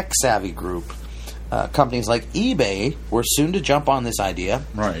for the tech-savvy group. Companies like eBay were soon to jump on this idea.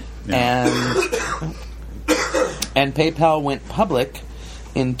 Right. Yeah. And PayPal went public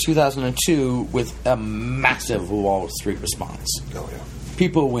in 2002 with a massive Wall Street response. Oh, yeah.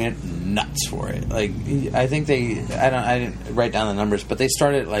 People went nuts for it. Like, I think I didn't write down the numbers, but they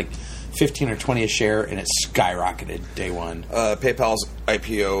started at like 15 or 20 a share, and it skyrocketed day one. PayPal's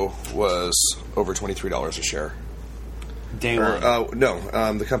IPO was over $23 a share. Day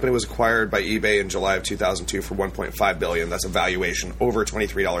one. The company was acquired by eBay in July of 2002 for $1.5 billion. That's a valuation over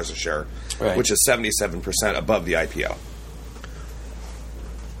 $23 a share, right, which is 77% above the IPO.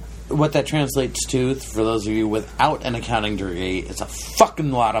 What that translates to, for those of you without an accounting degree, it's a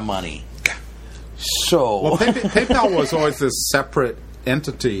fucking lot of money. So, well, PayPal was always this separate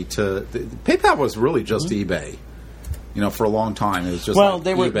entity to PayPal was really just eBay. For a long time it was just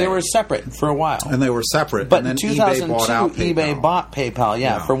they were separate for a while, and they were separate. But and then in 2002, eBay bought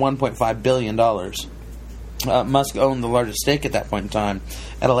PayPal, for $1.5 billion. Musk owned the largest stake at that point in time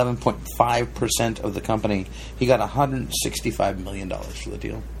at 11.5% of the company. He got $165 million for the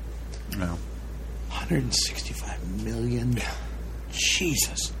deal. Yeah, $165 million.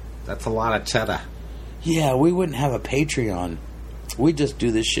 Jesus, that's a lot of cheddar. Yeah, we wouldn't have a Patreon. We just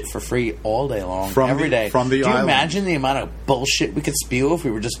do this shit for free all day long, every day. Do you imagine the amount of bullshit we could spew if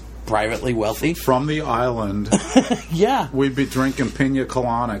we were just privately wealthy? From the island, yeah, we'd be drinking pina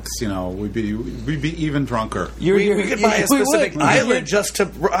colonics. We'd be even drunker. We could buy a specific island just to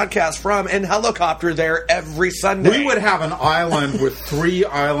broadcast from and helicopter there every Sunday. We would have an island with 3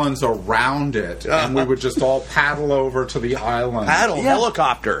 islands around it, and we would just all paddle over to the island.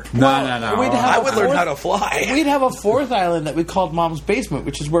 Helicopter. No. I would learn how to fly. We'd have a 4th island that we called Mom's Basement,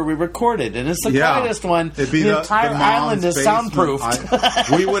 which is where we recorded, and it's the quietest one. It'd be the entire island is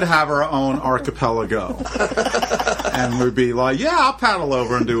soundproofed. We would have our own archipelago, and we'd be like, "Yeah, I'll paddle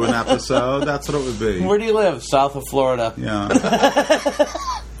over and do an episode." That's what it would be. Where do you live? South of Florida. Yeah.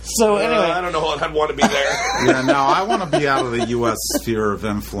 So anyway, I don't know if I'd want to be there. Yeah, no, I want to be out of the U.S. sphere of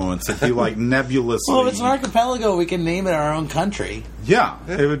influence. It'd be like nebulously. well, if it's an archipelago, we can name it our own country. Yeah,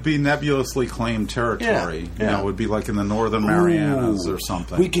 it would be nebulously claimed territory. Yeah. It would be like in the Northern Marianas or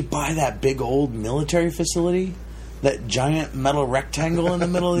something. We could buy that big old military facility, that giant metal rectangle in the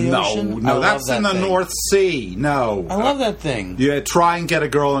middle of the ocean. I love that's in that the thing. North Sea. No. I love that thing. Yeah, try and get a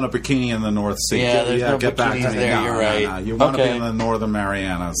girl in a bikini in the North Sea. Yeah, there's no get back to bikinis me. there, No, you're no, right. no. You want to be Okay. in the Northern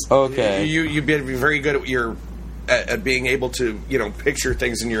Marianas. Okay. You'd be very good at at being able to picture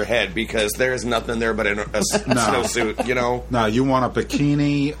things in your head, because there is nothing there but a snowsuit. No, you want a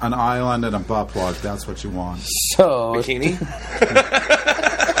bikini, an island, and a butt plug. That's what you want. So Bikini.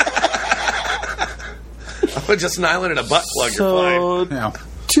 Just an island and a butt plug. You're fine. Yeah.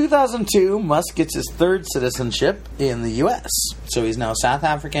 2002, Musk gets his third citizenship in the U.S. So he's now South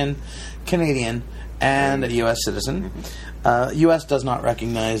African, Canadian, and a U.S. citizen. U.S. does not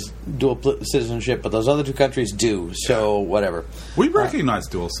recognize dual citizenship, but those other two countries do. So whatever. We recognize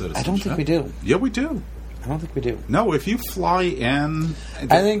dual citizenship. I don't think we do. Yeah, we do. I don't think we do. No, if you fly in... I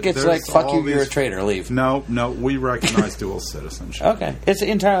think it's there's like, fuck all you, you're a these- traitor, leave. No, we recognize dual citizenship. Okay. It's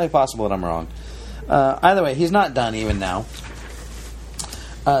entirely possible that I'm wrong. Either way, he's not done even now.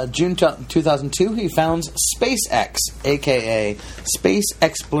 June 2002, he founds SpaceX, a.k.a. Space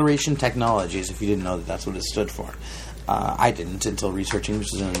Exploration Technologies, if you didn't know that's what it stood for. I didn't until researching,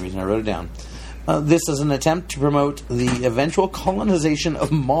 which is the only reason I wrote it down. This is an attempt to promote the eventual colonization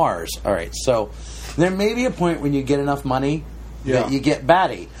of Mars. All right, so there may be a point when you get enough money that you get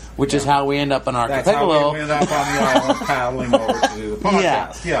batty, which is how we end up in That's how Archipelago. we end up on the island paddling over to do the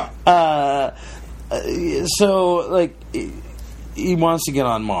podcast. Yeah. So, like, he wants to get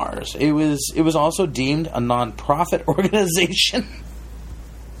on Mars. It was also deemed a non-profit organization.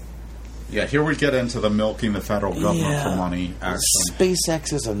 Yeah, here we get into the milking the federal government for money action.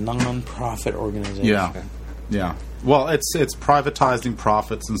 SpaceX is a non-profit organization. Yeah. Well, it's privatizing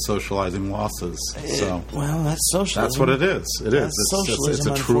profits and socializing losses. So Well, that's socialism. that's what it is. It is. It's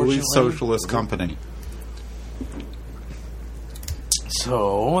socialism, a truly unfortunately. socialist company.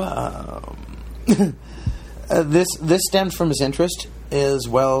 So, this stemmed from his interest as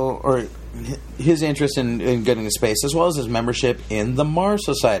well, or his interest in getting to space, as well as his membership in the Mars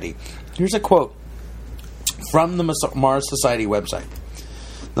Society. Here's a quote from the Mars Society website.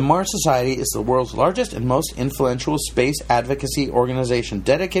 The Mars Society is the world's largest and most influential space advocacy organization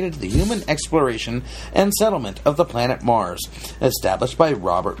dedicated to the human exploration and settlement of the planet Mars. Established by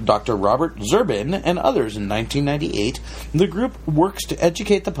Dr. Robert Zurbin and others in 1998, the group works to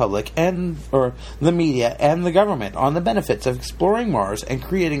educate the public or the media and the government on the benefits of exploring Mars and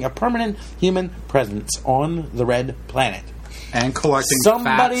creating a permanent human presence on the red planet. And collecting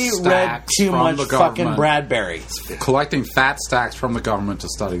Somebody fat read stacks too from much the fucking government. Bradbury. Collecting fat stacks from the government to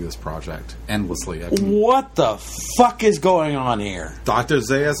study this project endlessly. What the fuck is going on here? Dr.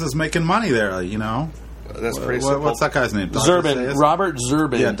 Zayas is making money there, you know. That's pretty simple. What's that guy's name? Dr. Zurbin, Zayas? Robert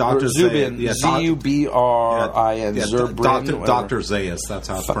Zurbin. Yeah, Dr. Zubin. Zayas. Yeah, Zubrin. Zurbin. Dr. Zayas, that's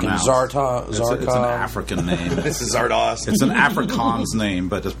how it's Fucking pronounced. It's an African name. This is Zardos. It's an Afrikaans name,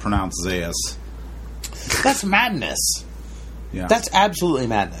 but it's pronounced Zayas. That's madness. Yeah. That's absolutely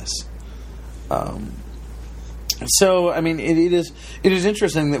madness. So, I mean, it is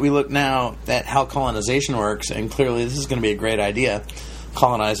interesting that we look now at how colonization works, and clearly this is going to be a great idea,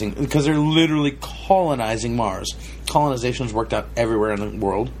 colonizing, because they're literally colonizing Mars. Colonization's worked out everywhere in the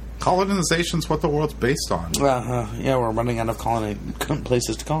world. Colonization's what the world's based on. Yeah, we're running out of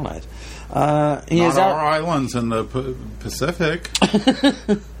places to colonize. Not our islands in the Pacific.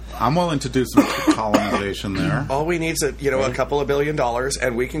 I'm willing to do some colonization there. All we need is a couple of $1 billion,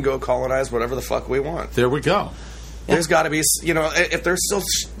 and we can go colonize whatever the fuck we want. There we go. There's got to be, if they're still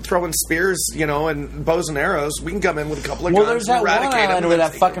throwing spears, and bows and arrows, we can come in with a couple of Well, guns. there's that one eradicate them, island and where then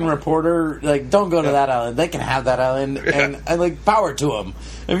that take fucking them. reporter, don't go to that island. They can have that island, and power to them.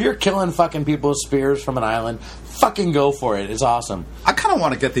 If you're killing fucking people with spears from an island, fucking go for it. It's awesome. I kind of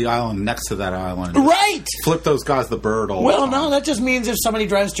want to get the island next to that island. Right! Flip those guys the bird all Well, the time. no, that just means if somebody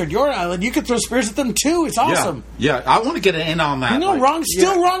drives toward your island, you could throw spears at them too. It's awesome. Yeah, I want to get in on that. No, wrong,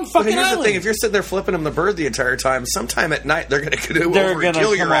 still wrong But fucking here's island. the thing: if you're sitting there flipping them the bird the entire time, sometime at night they're going to canoe They're over going and to kill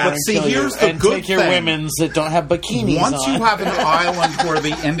come your over ass. and See, kill here's you the and good take your thing. women's that don't have bikinis Once on. you have an island where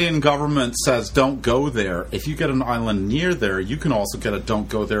the Indian government says don't go there, if you get an island near there, you can also get a don't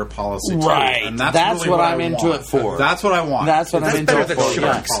go there policy too. Right. And That's really what I I'm into want. it for. That's what I want. That's what That's I'm into better it than for.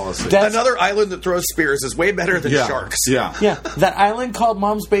 sharks. Yeah. Policy. That's- Another island that throws spears is way better than sharks. Yeah. Yeah, that island called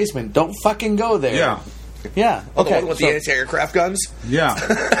Mom's Basement. Don't fucking go there. Yeah. Yeah. Oh, the Okay. one with so, the anti-aircraft guns? Yeah.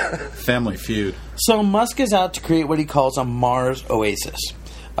 Family Feud. so Musk is out to create what he calls a Mars oasis.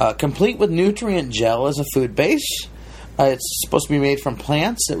 Complete with nutrient gel as a food base. It's supposed to be made from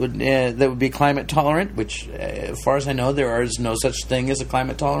plants that would be climate tolerant, which, as far as I know, there is no such thing as a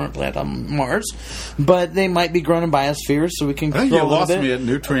climate tolerant plant on Mars. But they might be grown in biospheres, so we can. I think grow you a little lost bit. me at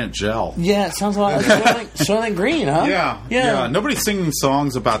nutrient gel. Yeah, it sounds a lot like Soylent Green, huh? Yeah. Nobody's singing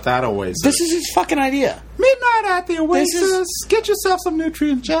songs about that Oasis. This is his fucking idea. Midnight at the Oasis. Get yourself some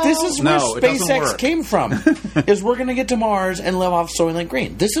nutrient gel. This is where No, it doesn't SpaceX work. came from. Is we're going to get to Mars and live off Soylent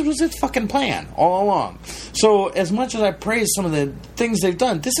Green. This was its fucking plan all along. So as much as I praise some of the things they've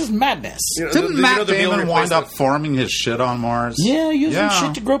done, this is madness. You know, Didn't the Matt meal Damon wind up replacement- farming his shit on Mars? Yeah, using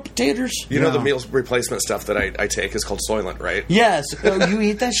shit to grow potatoes. You know Yeah. the meal replacement stuff that I take is called Soylent, right? Yes. Oh, you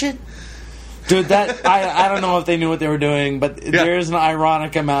eat that shit? Dude, that I don't know if they knew what they were doing, but there is an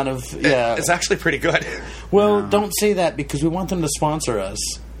ironic amount of It's actually pretty good. Well, don't say that because we want them to sponsor us.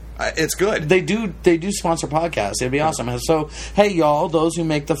 It's good. They do sponsor podcasts. It'd be awesome. So, hey, y'all, those who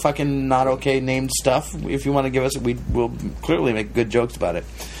make the fucking not okay named stuff, if you want to give us, we will clearly make good jokes about it.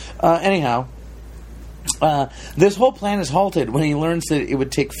 Anyhow, this whole plan is halted when he learns that it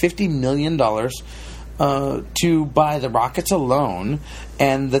would take $50 million to buy the rockets alone,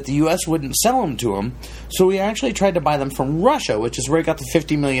 and that the U.S. wouldn't sell them to him. So he actually tried to buy them from Russia, which is where he got the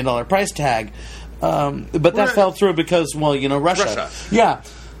 $50 million price tag. But that fell through because, well, you know, Russia. Yeah.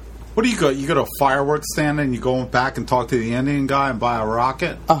 What do you go? You go to a fireworks stand and you go back and talk to the Indian guy and buy a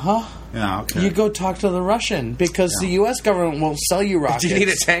rocket? Uh-huh. Yeah, okay. You go talk to the Russian because the U.S. government won't sell you rockets. Do you need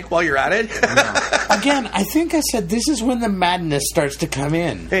a tank while you're at it? Again, I think I said this is when the madness starts to come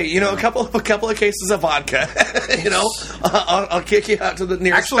in. Hey, you know, a couple of cases of vodka. You know, I'll kick you out to the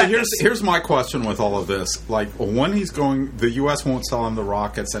nearest. Actually, fence. here's my question with all of this. Like, when he's going, the U.S. won't sell him the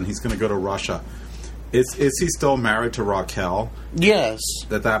rockets, and he's going to go to Russia. Is he still married to Raquel Yes.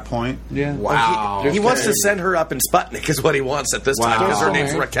 at that point? Yeah. Wow. He wants Okay. to send her up in Sputnik, is what he wants at this time, because her Wow.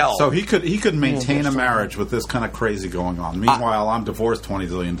 name's Raquel. So he could maintain Yeah, a marriage with this kind of crazy going on. Meanwhile, I'm divorced 20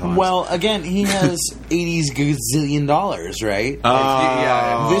 zillion times. Well, again, he has $80 gazillion, right?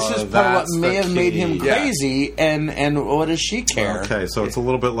 yeah. This is part of what that's may the have made him key. crazy, and what does she care? Okay, so it's a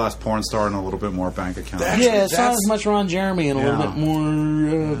little bit less porn star and a little bit more bank account. Actually, Yeah, it's not that's- as much Ron Jeremy and a little Yeah. bit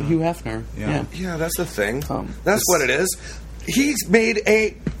more Hugh Hefner. Yeah. Yeah, that's the thing. That's That's what it is. He's made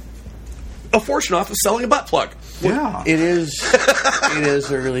a fortune off of selling a butt plug. Yeah. It is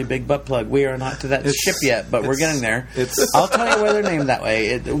a really big butt plug. We are not to that ship yet, but we're getting there. I'll tell you why they're named that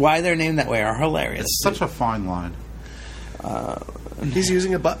way. Why they're named that way are hilarious. It's such a fine line. He's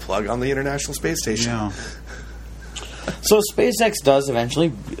using a butt plug on the International Space Station. Yeah. So SpaceX does eventually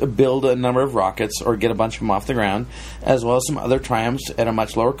build a number of rockets or get a bunch of them off the ground, as well as some other triumphs at a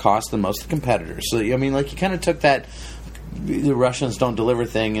much lower cost than most of the competitors. So, I mean, like, you kind of took that the Russians don't deliver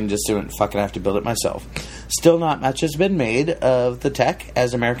thing and just didn't fucking have to build it myself. Still not much has been made of the tech,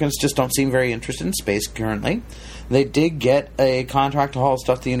 as Americans just don't seem very interested in space currently. They did get a contract to haul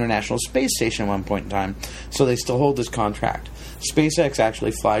stuff to the International Space Station at one point in time, so they still hold this contract. SpaceX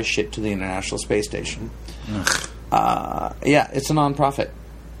actually flies shit to the International Space Station. Yeah, it's a non-profit.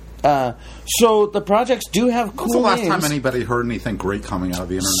 So the projects do have cool When's the last names. time anybody heard anything great coming out of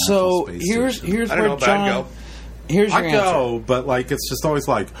the International So Space here's Station? I don't where know, but I'd John. go. Here's your I answer. go, but like it's just always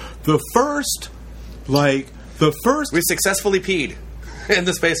like the first. We successfully peed in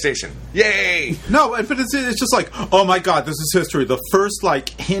the space station. Yay! No, but it's just like, oh my god, this is history. The first like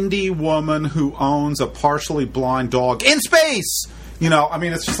Hindi woman who owns a partially blind dog in space. You know, I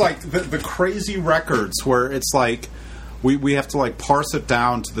mean, it's just like the crazy records where it's like we have to like parse it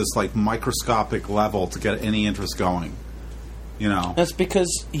down to this like microscopic level to get any interest going. You know, That's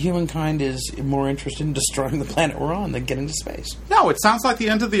because humankind is more interested in destroying the planet we're on than getting to space. no, it sounds like the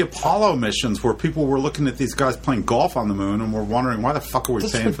end of the Apollo missions where people were looking at these guys playing golf on the moon and were wondering why the fuck are we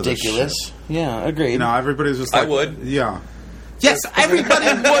That's paying for this ridiculous. shit? Yeah, agreed. You know, everybody's just I like, would. yeah. Yes, everybody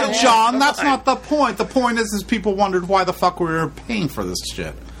would, John. That's not the point. The point is people wondered why the fuck we were paying for this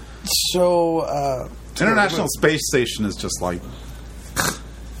shit. So, International Space Station is just like.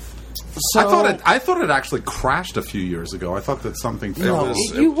 so I thought it actually crashed a few years ago. I thought that something fell. No,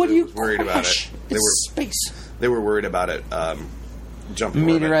 was- what do it you was worried about crash? it. They It's were- space. They were worried about it jumping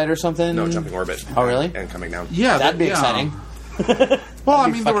Meteorite orbit. or something? No, jumping orbit. Oh, really? And coming down. Yeah, That'd be yeah. exciting. Well, I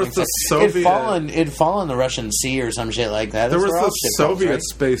mean, there was the Soviet. It'd fallen the Russian Sea or some shit like that. There That's was where all the shit falls, Soviet right?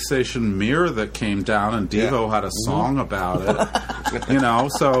 space station Mir that came down, and Devo had a song about it. You know,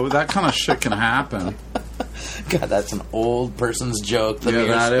 so that kind of shit can happen. God, that's an old person's joke. The Yeah, Mir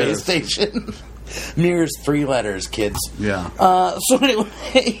that space is. station. Mir's 3 letters, kids. Yeah. So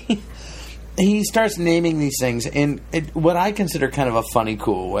anyway, he starts naming these things in what I consider kind of a funny,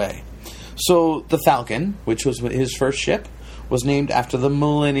 cool way. So the Falcon, which was his first ship, was named after the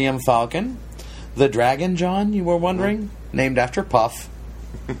Millennium Falcon. The Dragon, John, you were wondering? Named after Puff.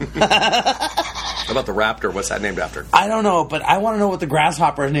 How about the raptor? What's that named after? I don't know, but I want to know what the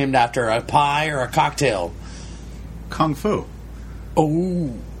grasshopper is named after. A pie or a cocktail? Kung Fu.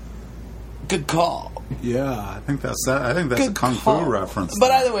 Oh, good call. Yeah, I think that's a Kung Fu reference.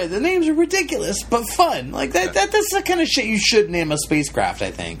 But either way, the names are ridiculous, but fun. Like that's the kind of shit you should name a spacecraft,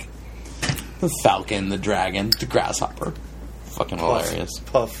 I think. The Falcon, the Dragon, the Grasshopper. Fucking hilarious.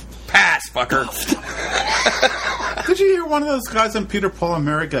 Puff. Pass, fucker. Did you hear one of those guys in Peter, Paul, and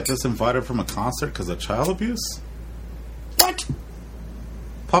Mary got disinvited from a concert because of child abuse? What?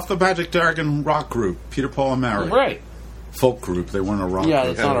 Puff the Magic Dragon rock group, Peter, Paul, and Mary. Right. Folk group. They weren't a rock Yeah,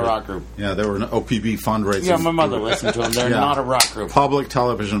 group. it's not a rock group. Yeah, they were an OPB fundraising Yeah, my mother group. listened to them. They're Yeah. not a rock group. Public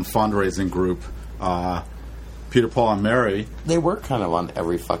television fundraising group. Peter, Paul, and Mary. They were kind of on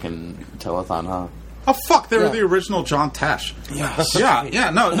every fucking telethon, huh? Oh, fuck, they were Yeah. the original John Tesh. Yeah.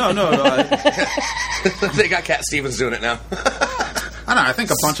 No. They got Cat Stevens doing it now. I don't know, I think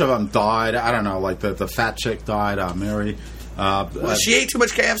a bunch of them died. I don't know, like the fat chick died, Mary. Well, she ate too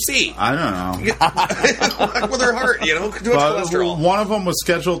much KFC. I don't know. With her heart, too much But cholesterol. one of them was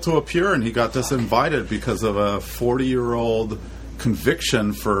scheduled to appear, and he got disinvited because of a 40-year-old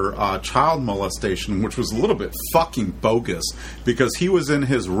conviction for child molestation, which was a little bit fucking bogus, because he was in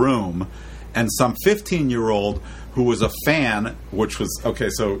his room, and some 15-year-old who was a fan, which was, okay,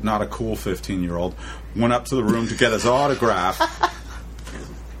 so not a cool 15-year-old, went up to the room to get his autograph.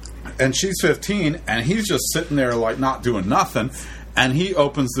 And she's 15, and he's just sitting there, like, not doing nothing. And he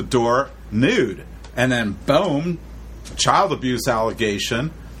opens the door nude. And then, boom, child abuse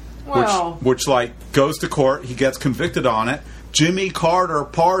allegation, Wow. which like, goes to court. He gets convicted on it. Jimmy Carter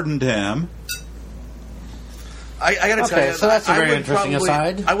pardoned him. I gotta tell Okay, you, so that's a I very would interesting probably-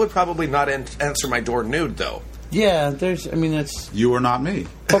 aside. I would probably not answer my door nude, though. Yeah, it's You are not me.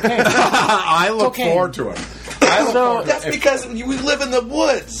 okay. I look Okay. forward to it. So, That's because we live in the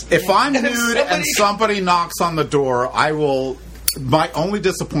woods. If I'm And nude if and somebody knocks on the door, I will... My only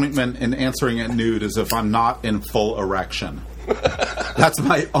disappointment in answering it nude is if I'm not in full erection. That's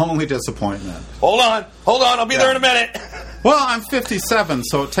my only disappointment. Hold on, I'll be there in a minute. Well, I'm 57,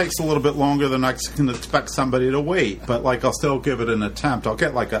 so it takes a little bit longer than I can expect somebody to wait. But like, I'll still give it an attempt. I'll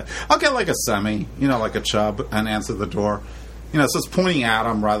get like a semi, like a chub, and answer the door. So it's pointing at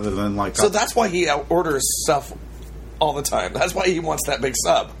him rather than like. So that's why he orders stuff all the time. That's why he wants that big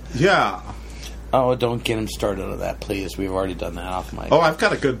sub. Yeah. oh, don't get him started on that, please. We've already done that off mic. Oh, I've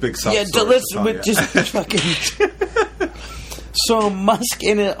got a good big sub. yeah, story let's to tell you. just fucking. So Musk,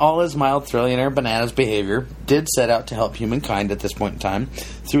 in all his mild, trillionaire bananas behavior, did set out to help humankind at this point in time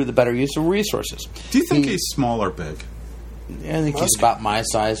through the better use of resources. Do you think he's small or big? I think he's about my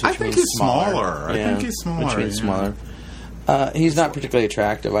size, which I think means he's smaller. I Yeah, think he's smaller, which means yeah. smaller. He's not particularly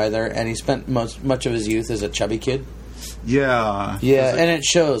attractive either, and he spent much of his youth as a chubby kid. Yeah. Yeah, and it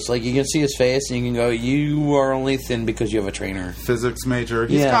shows. Like, you can see his face, and you can go, you are only thin because you have a trainer. Physics major.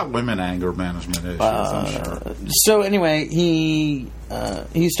 He's Yeah. got women anger management issues, I'm sure. So anyway, he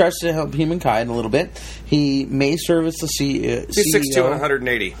starts to help humankind a little bit. He may serve as the CEO. He's 6'2" and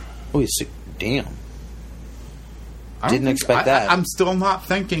 180. Oh, he's sick. Damn. I don't Didn't think- expect that. I'm still not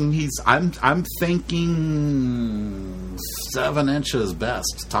thinking he's. I'm thinking 7 inches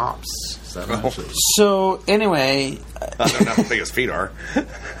best tops. 7 inches. So anyway, I don't know how big his feet are.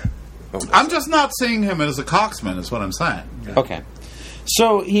 I'm just not seeing him as a coxman. Is what I'm saying. okay.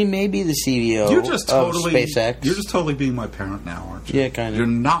 So he may be the CEO You're just of totally. SpaceX. You're just totally being my parent now, aren't you? Yeah, kind You're of.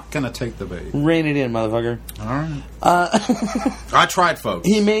 not going to take the bait. Rein it in, motherfucker. All right. I tried, folks.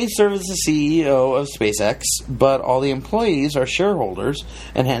 He may serve as the CEO of SpaceX, but all the employees are shareholders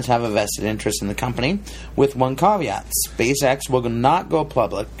and hence have a vested interest in the company, with one caveat. SpaceX will not go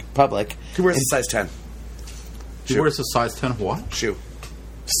public. He wears a size 10 He wears a size 10 what? shoe.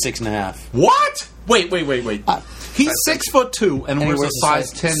 6.5. What? Wait. He's 6'2" and And he wears a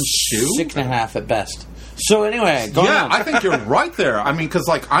size 10 shoe. 6.5 at best. So anyway, go Yeah, on. I think you're right there. I mean, because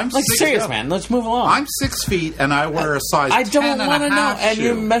like I'm Like, 6 serious, man. Let's move along. I'm 6 feet and I wear a size. I 10 don't and want a to know. half And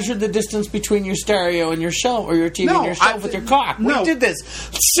you shoe. measured the distance between your stereo and your shelf, or your TV No, and your shelf I- with your cock. no. We did this.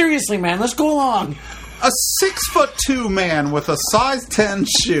 Seriously, man. Let's go along. A 6'2" man with a size 10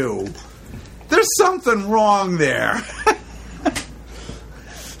 shoe. There's something wrong there.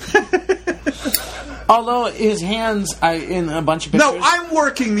 Although his hands, in a bunch of pictures. No, I'm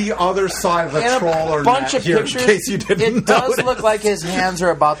working the other side of the in troller a bunch net of here, pictures, in case you didn't it does notice. look like his hands are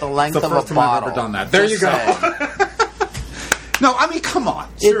about the length It's the of a first time I've bottle. ever done that. There Just you go. saying. No, I mean, come on.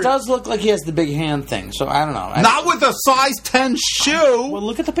 It does look like he has the big hand thing, so I don't know. Not with a size 10 shoe. Well,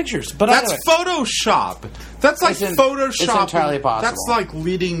 look at the pictures. But That's anyway. Photoshop. That's like Photoshop. It's entirely possible. That's like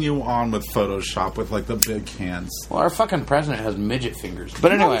leading you on with Photoshop with like the big hands. Well, our fucking president has midget fingers.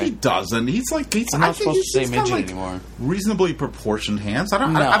 But anyway. No, he doesn't. He's like... I'm not supposed to say midget anymore. Reasonably proportioned hands. No.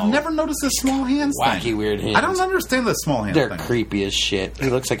 I've never noticed the small hands Wacky thing. weird hands. I don't understand the small hands They're thing. creepy as shit. He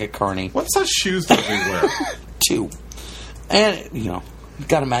looks like a carny. What size shoes does he wear? 2. And,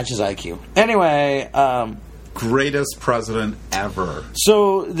 gotta match his IQ. Anyway, Greatest president ever.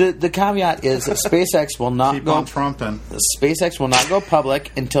 so the caveat is that SpaceX will not Keep go... on trumping. SpaceX will not go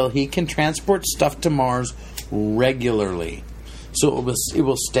public until he can transport stuff to Mars regularly. So it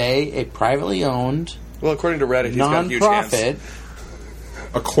will stay a privately owned, Well, according to Reddit, he's got a huge hands. non-profit.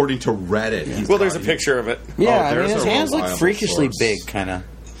 According to Reddit. he's Well, there's a got- picture of it. Yeah, I mean, there's his a hands look reliable freakishly source. big, kind of.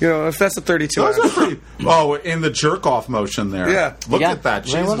 If that's a 32 Those ounce. are pretty. Oh, in the jerk off motion there. Yeah. Look Yeah, at that.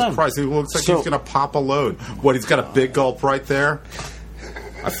 very well Jesus done. Christ. He looks like So- he's going to pop a load. What, he's got a big gulp right there?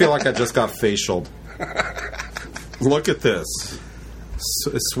 I feel like I just got facialed. Look at this.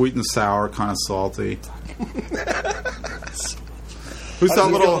 It's sweet and sour, kind of salty. Who's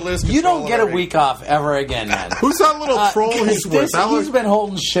that little... You don't get a week off ever again, man. Who's that little troll he's with? That He's looks, been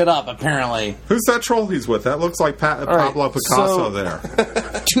holding shit up, apparently. who's that troll he's with? That looks like Pablo Picasso so- there.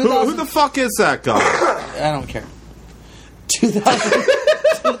 2000, Who the fuck is that guy? I don't care.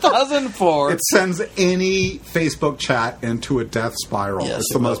 2004. It sends any Facebook chat into a death spiral. Yes,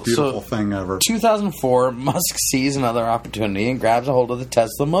 It's it the most will. beautiful So- thing ever. 2004, Musk sees another opportunity and grabs a hold of the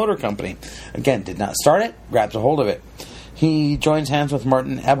Tesla Motor Company. Again, did not start it, grabs a hold of it. He joins hands with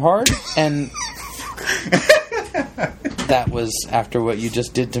Martin Eberhard, and that was after what you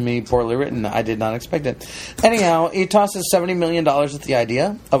just did to me, poorly written. I did not expect it. Anyhow, he tosses $70 million at the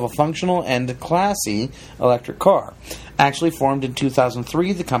idea of a functional and classy electric car. Actually formed in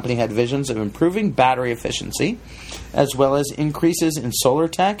 2003, the company had visions of improving battery efficiency, as well as increases in solar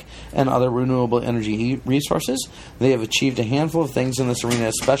tech and other renewable energy resources. They have achieved a handful of things in this arena,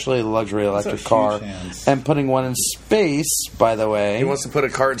 especially the luxury electric huge car, hands. and putting one in space, by the way. He wants to put a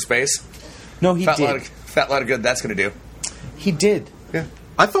car in space. No, he Fat did. lot of good that's going to do. He did. Yeah.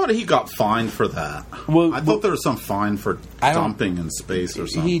 I thought he got fined for that. Well, I thought there was some fine for I don't- dumping in space or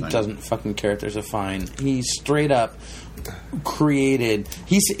something. He doesn't fucking care if there's a fine. He straight up created.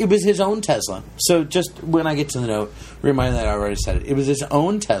 It was his own Tesla. So just when I get to the note, remind that I already said it. It was his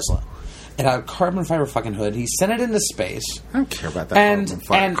own Tesla. It had a carbon fiber fucking hood. He sent it into space. I don't care about that And carbon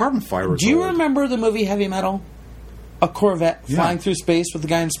fiber. and Carbon fiber. do you remember the movie Heavy Metal? A Corvette Yeah. flying through space with the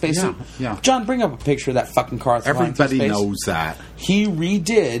guy in spacesuit. Yeah. John, bring up a picture of that fucking car flying through Everybody space. knows that. He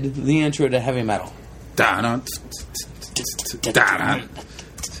redid the intro to Heavy Metal. Da-dun, da-dun.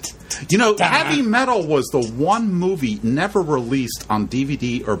 You know, Heavy Metal was the one movie never released on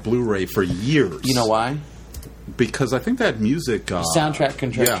DVD or Blu-ray for years. You know why? Because I think that music... Soundtrack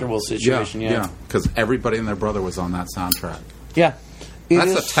contractual situation, yeah. Because everybody and their brother was on that soundtrack. Yeah. It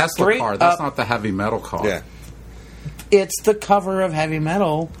That's is a Tesla straight car. That's up- not the Heavy Metal car. Yeah. It's the cover of Heavy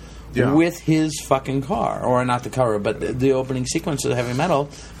Metal Yeah. with his fucking car. Or not the cover, but the opening sequence of Heavy Metal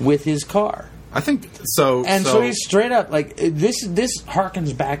with his car. I think so. And so he's straight up like this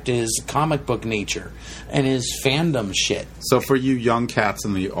harkens back to his comic book nature and his fandom shit. So for you young cats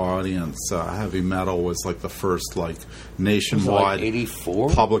in the audience, Heavy Metal was like the first like nationwide 84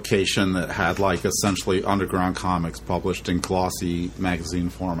 publication that had like essentially underground comics published in glossy magazine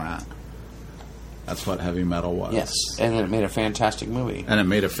format. That's what Heavy Metal was. Yes, and then it made a fantastic movie. And it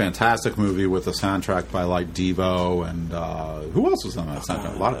made a fantastic movie with a soundtrack by like Devo and who else was on that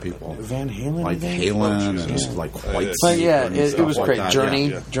soundtrack? A lot of people. Van Halen, Like I think? Halen and Yeah. like White. But yeah, and it stuff was like great. that. Journey,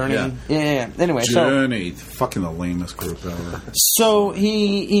 Yeah. Journey. Yeah. Yeah. Anyway, Journey, fucking the lamest group ever. so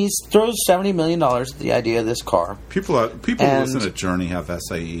he throws $70 million at the idea of this car, People who And- listen to Journey have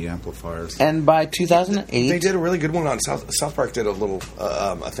SAE amplifiers. and by 2008, They did a really good one on South Park. Did a little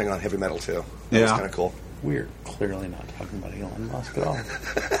a thing on Heavy Metal too. That was Yeah. kind of cool. we're clearly not talking about Elon Musk at all.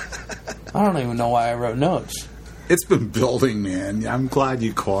 I don't even know why I wrote notes. It's been building, man. I'm glad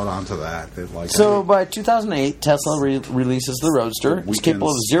you caught on to that. That, like, So by 2008, Tesla releases the Roadster. It's Weekend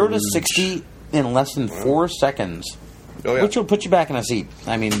capable of 0 to Scrooge. 60 in less than 4 seconds, Oh yeah. which will put you back in a seat.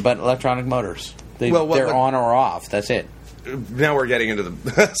 I mean, but electronic motors. They're what- on or off. That's it. Now we're getting into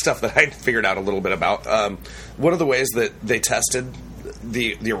the stuff that I figured out a little bit about. One of the ways that they tested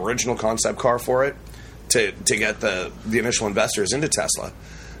the original concept car for it to get the initial investors into Tesla,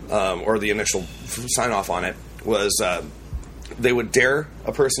 or the initial sign off on it, was they would dare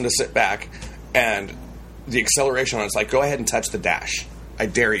a person to sit back, and the acceleration on it's like, go ahead and touch the dash. I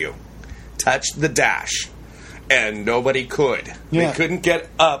dare you. Touch the dash. and nobody could. Yeah. They couldn't get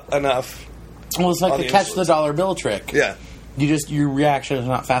up enough. Well, it's like On the the catch the influence. dollar bill trick. Yeah. Your reaction is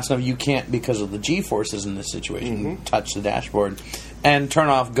not fast enough. You can't, because of the G-forces in this situation, touch the dashboard and turn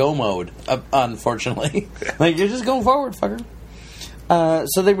off go mode, unfortunately. Like, you're just going forward, fucker.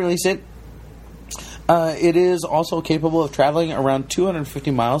 So they release it. It is also capable of traveling around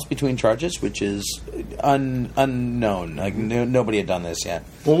 250 miles between charges, which is unknown. Like, nobody had done this yet.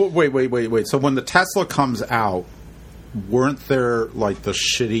 Well, wait. So when the Tesla comes out, weren't there like the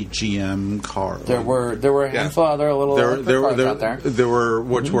shitty GM cars? There were a handful of other little cars out there. There were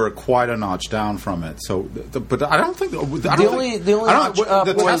which were quite a notch down from it. So, but I don't think The only notch up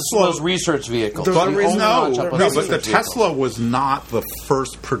was research vehicles. But The only notch up was but the research vehicles. Tesla was not the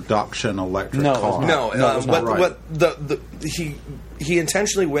first production electric No, it car. was not. No, it was but not. what he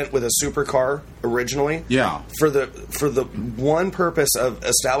intentionally went with a supercar originally. Yeah. For the one purpose of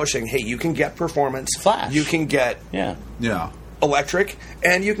establishing, hey, you can get performance, Flash. you can get Yeah. electric,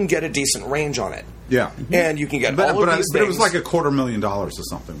 and you can get a decent range on it. Yeah. And you can get all of these but things. it was like $250,000 or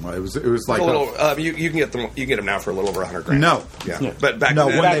something. Right? It was like a little. You can get them. You can get them now for a little over $100,000. No. Yeah. But back no,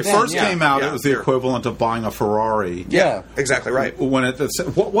 then, when they then, first yeah. came out, Yeah, it was the sure. equivalent of buying a Ferrari. Yeah. exactly right. When it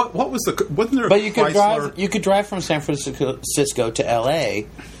what was the wasn't there? But you could Chrysler? drive from San Francisco to L.A.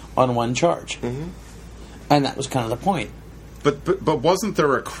 on one charge, and that was kind of the point. But wasn't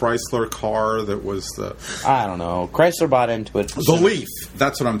there a Chrysler car that was the I don't know. Chrysler bought into it. Leaf?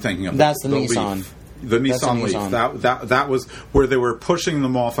 That's what I'm thinking of. That's the Leaf. Nissan. The That's Nissan the Leaf. Nissan. That was where they were pushing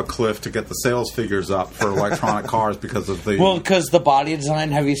them off a cliff to get the sales figures up for electronic cars because of the. Well, because the body design.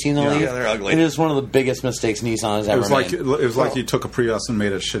 Have you seen the Leaf? Yeah, they're ugly. It is one of the biggest mistakes Nissan has it ever was like made. it was like you took a Prius and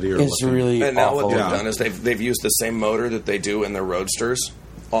made it shittier. It's looking. really And now awful. what they've Yeah. done is they've used the same motor that they do in their Roadsters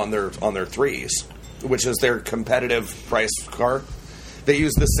on their threes, which is their competitive price car. They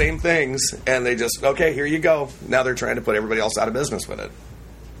use the same things, and they just okay, here you go. Now they're trying to put everybody else out of business with it.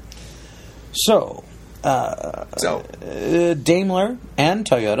 So, So Daimler and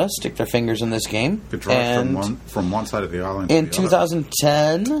Toyota stick their fingers in this game. Could drive and from one side of the island. to in the other.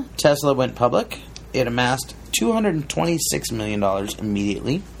 2010, Tesla went public. It amassed $226 million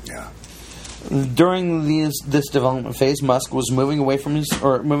immediately. yeah, During this development phase, Musk was moving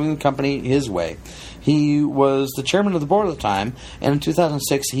the company his way. He was the chairman of the board at the time, and in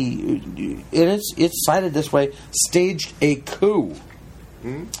 2006, it's cited this way, staged a coup.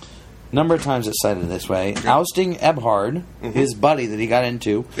 Number of times it's cited this way, ousting Eberhard, his buddy that he got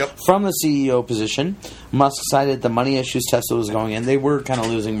into, from the CEO position. Musk cited the money issues Tesla was going in. They were kind of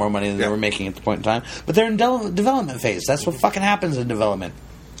losing more money than they were making at the point in time, but they're in development phase. That's what fucking happens in development.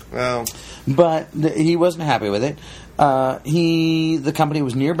 well, But he wasn't happy with it. The company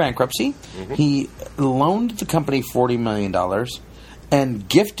was near bankruptcy. He loaned the company $40 million and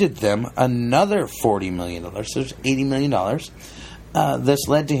gifted them another $40 million. So there's $80 million. This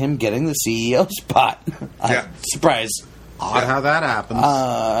led to him getting the CEO spot. Surprise. Odd how that happens.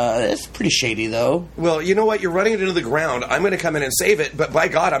 It's pretty shady, though. well, you know what? You're running it into the ground. I'm going to come in and save it, but by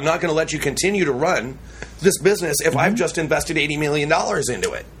God, I'm not going to let you continue to run this business if I've just invested $80 million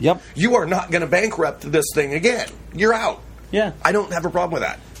into it. Yep. You are not going to bankrupt this thing again. You're out. Yeah. I don't have a problem with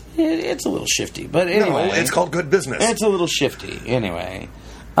that. It's a little shifty, but anyway. No, it's called good business. It's a little shifty, anyway.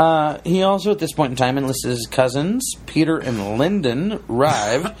 He also, at this point in time, enlisted his cousins, Peter and Lyndon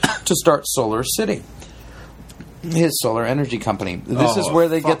Rive, to start Solar City, his solar energy company. This is where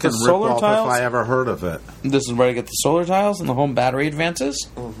they get the fucking solar rip-off tiles. If I ever heard of it. This is where they get the solar tiles and the home battery advances.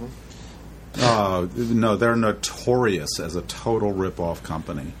 No, they're notorious as a total rip-off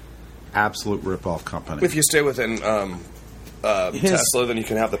company. Absolute rip-off company. If you stay within Tesla, then you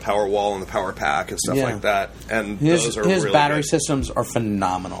can have the power wall and the power pack and stuff Yeah. like that. And His those are really battery good. systems are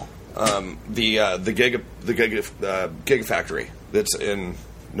phenomenal. The Gigafactory that's in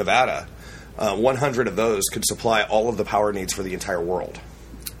Nevada, 100 of those could supply all of the power needs for the entire world.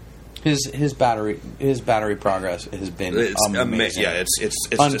 His battery progress has been amazing. Yeah, it's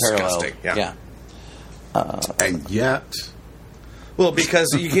Unparalleled. disgusting. Yeah. And yet... Well, because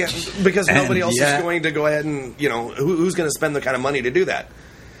you can't, because nobody else yet- is going to go ahead and, who's going to spend the kind of money to do that?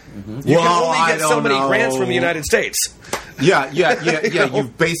 You Well, can only I get so don't many grants know. from the United States. Yeah. know?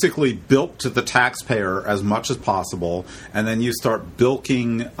 You've basically bilked to the taxpayer as much as possible, and then you start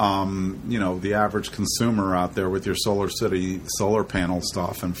bilking, the average consumer out there with your Solar City solar panel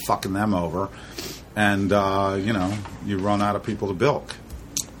stuff and fucking them over, and you run out of people to bilk.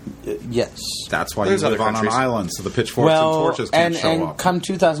 Yes. That's why There's you live other on an countries. island, so the pitchforks and torches can't show and up. come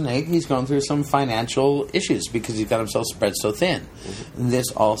 2008, he's gone through some financial issues because he's got himself spread so thin. This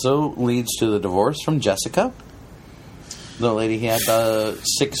also leads to the divorce from Jessica. The lady he had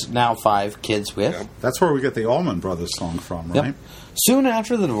 6, now 5 kids with. Yep. That's where we get the Allman Brothers song from, right? Yep. Soon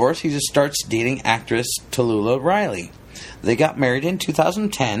after the divorce, he just starts dating actress Tallulah Riley. They got married in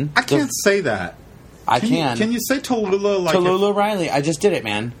 2010. I can't say that. I Can can. you say Tallulah like Tallulah Riley. I just did it,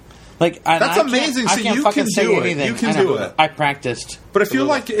 man. Like That's amazing. I So can't you fucking can say do it. anything. You can I know. do it. I practiced. But if you're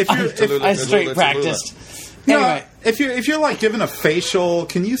like, if you're, I straight Tallulah. practiced. you know, Anyway, if you're like given a facial,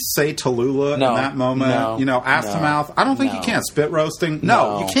 can you say Tallulah No. in that moment? No. You know, ass to No. mouth. I don't think you No. can. Spit roasting.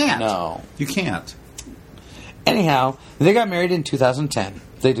 No, No. you can't. No. You can't. anyhow, they got married in 2010.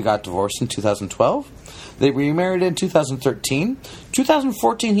 They got divorced in 2012. They remarried in 2013.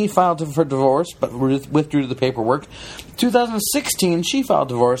 2014, he filed for divorce, but withdrew the paperwork. 2016, she filed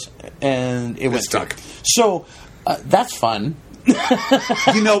divorce, and it was stuck. So that's fun.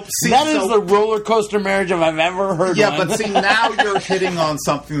 You know, see, That is so- the roller coaster marriage if I've ever heard Yeah, one. but see, now you're hitting on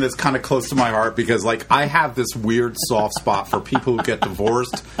something that's kind of close to my heart because, like, I have this weird soft spot for people who get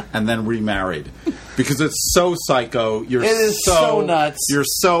divorced and then remarried because it's so psycho. It is so nuts. You're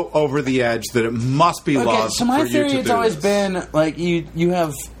so over the edge that it must be Okay, love. so my for you theory to has do always this. been like you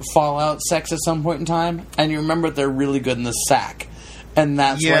have fallout sex at some point in time, and you remember they're really good in the sack, and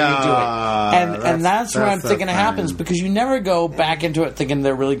that's why you do it. And that's what I'm that's the thinking it happens thing. because you never go back into it thinking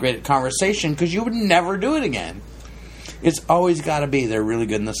they're really great at conversation because you would never do it again. It's always got to be they're really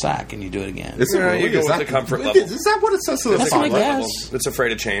good in the sack, and you do it again. Is it Yeah, really? you go Is with that- the comfort level. Is that what it says to the That's song? my Comfort guess. level. It's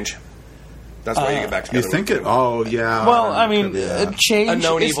afraid of change. That's why you get back You together. think it? Oh, yeah. Well, I mean, Yeah. change. A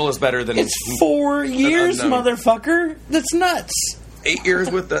known is- evil is better than It's 4 years, unknown. motherfucker. That's nuts. 8 years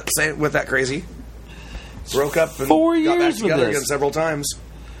with that crazy. Broke up and 4 got back years with together this. again several times.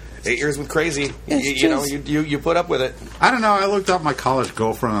 8 years with crazy. It's You know, just- you put up with it. I don't know. I looked up my college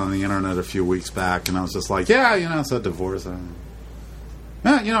girlfriend on the internet a few weeks back, and I was just like, yeah, you know, it's a divorce.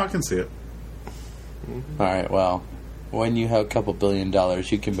 Yeah, you know, I can see it. All right, well, when you have a couple $1 billion,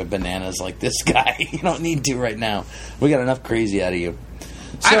 you can be bananas like this guy. You don't need to right now. We got enough crazy out of you.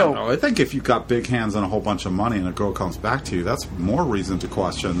 I don't know. I think if you've got big hands and a whole bunch of money and a girl comes back to you, that's more reason to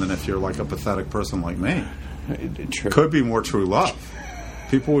question than if you're like a pathetic person like me. True. Could be more true love.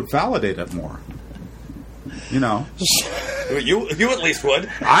 People would validate it more. You know. You at least would.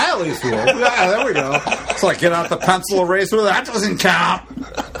 I at least will. Yeah, there we go. It's like get out the pencil eraser. That doesn't count.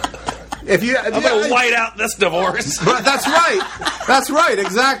 If you, I'm going to white out this divorce. But that's right. That's right.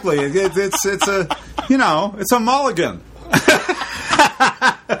 Exactly. It's a, you know, it's a mulligan.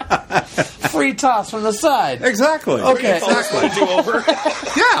 Free toss from the side. Exactly. Okay. Exactly. Do over.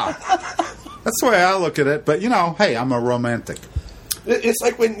 Yeah. That's the way I look at it. But you know, hey, I'm a romantic. It's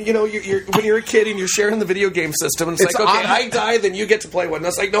like when you're a kid and you're sharing the video game system. And it's It's like, okay, odd. I die, then you get to play one. And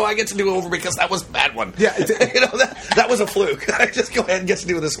it's like, no, I get to do over because that was a bad one. Yeah, that was a fluke. I just go ahead and get to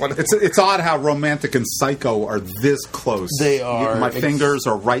do this one. It's odd how romantic and psycho are this close. They are. My fingers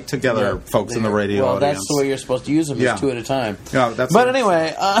are right together, folks in the radio Well, audience. that's the way you're supposed to use them, Yeah. is 2 at a time. Yeah, that's But it.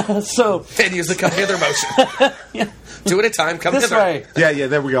 anyway, so And use the come hither motion. yeah, 2 at a time, come this hither. way. Yeah,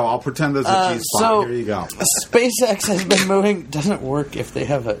 there we go. I'll pretend there's a G spot. So Here you go. SpaceX has been moving. Doesn't work if they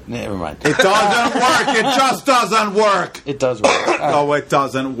have a. Never mind. It doesn't work. It just doesn't work. It does work. Oh, it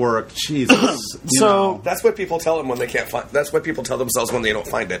doesn't work. Jesus. You So- know. That's what people tell them when they can't find. That's what people tell themselves when they don't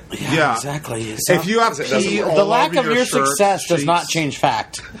find it. Yeah. Exactly. It's If not- you have It doesn't pee work. all the lack over of your shirt, success does cheeks- not change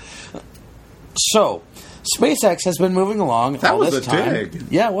fact. So, SpaceX has been moving along That all was this a time. dig.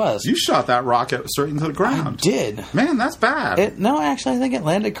 Yeah, it was. You shot that rocket straight into the ground. did. Man, that's bad. No, actually, I think it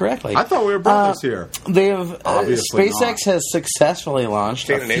landed correctly. I thought we were brothers here. They have Obviously SpaceX not. has successfully launched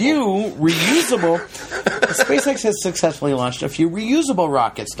a Can't enable. few reusable. SpaceX has successfully launched a few reusable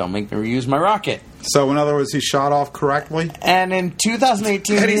rockets. Don't make me reuse my rocket. So, in other words, he shot off correctly? And in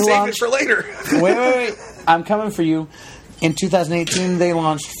 2018, And he they saved it launched. for later. Wait! I'm coming for you. In 2018, they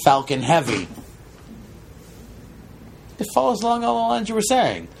launched Falcon Heavy. It follows along all the lines you were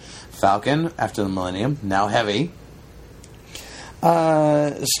saying. Falcon, after the millennium, now Heavy.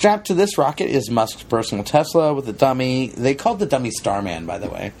 Strapped to this rocket is Musk's personal Tesla with a dummy. They called the dummy Starman, by the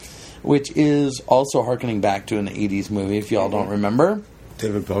way, which is also harkening back to an 80s movie, if y'all don't remember.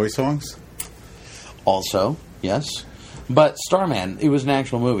 David Bowie songs? Also, yes. But Starman, it was an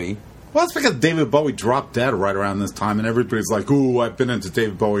actual movie. Well, it's because David Bowie dropped dead right around this time, and everybody's like, ooh, I've been into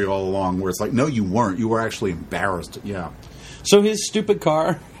David Bowie all along. Where it's like, no, you weren't. You were actually embarrassed. Yeah. So his stupid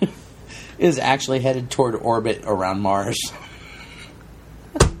car is actually headed toward orbit around Mars.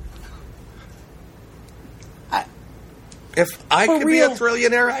 If I For could real. be a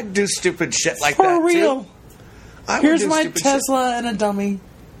trillionaire, I'd do stupid shit like For that real. too. I would Here's do my stupid Tesla and a dummy.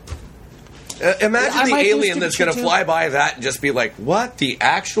 Imagine the might do a alien that's stupid going to shit, fly by that and just be like, what the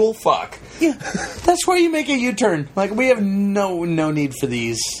actual fuck? Yeah, that's where you make a U-turn. Like, we have no need for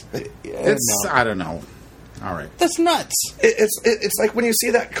these. It's I don't know. All right. That's nuts. It's like when you see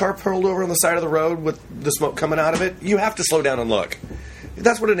that car pulled over on the side of the road with the smoke coming out of it, you have to slow down and look.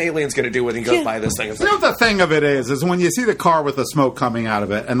 That's what an alien's going to do when he goes by this thing. It's You know like, what the thing of it is when you see the car with the smoke coming out of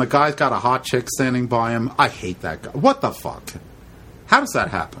it and the guy's got a hot chick standing by him, I hate that guy. What the fuck? How does that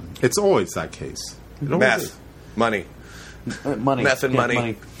happen? It's always that case. It always is. meth, money. Money. Meth and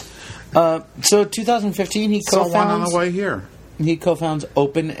money. So 2015, he Saw one on co-founds the way here.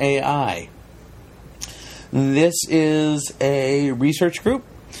 OpenAI. This is a research group,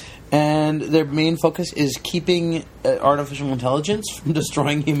 and their main focus is keeping artificial intelligence from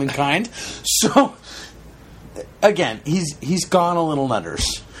destroying humankind. So, again, he's gone a little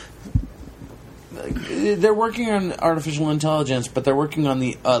nutters. They're working on artificial intelligence, but they're working on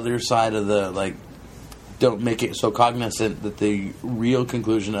the other side of the, like, don't make it so cognizant that the real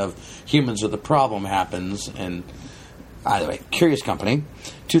conclusion of humans are the problem happens. And either way, Curious Company.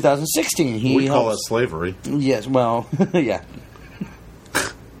 2016, We call it slavery. Yes, well, yeah.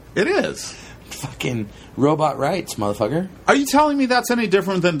 It is. Fucking robot rights, motherfucker. Are you telling me that's any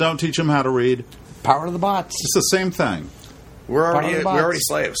different than don't teach them how to read? Power to the bots. It's the same thing. We're Part of already the bots.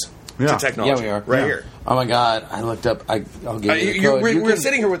 slaves Yeah. to technology. Yeah, we are. Right Yeah. here. Oh my god, I looked up. I'll give you the code. We're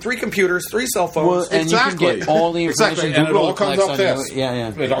sitting here with 3 computers, 3 cell Well, phones. and you Exactly. can get all the information. Exactly, and it Google all comes collects up on this. you.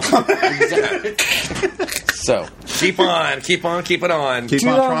 Yeah. It all comes- Exactly. So, keep on, keep on. Keep on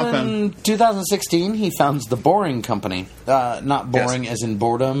trumping. 2016, he founds the Boring Company. Not boring as in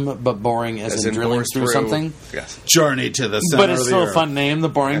boredom, but boring as in drilling bores through something. Yes. Journey to the center But it's of the still a earth. fun name, the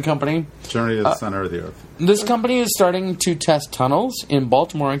Boring Company. Journey to the center of the earth. This company is starting to test tunnels in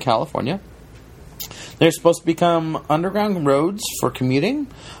Baltimore and California. They're supposed to become underground roads for commuting,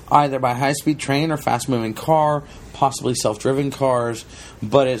 either by high-speed train or fast-moving car, possibly self-driven cars,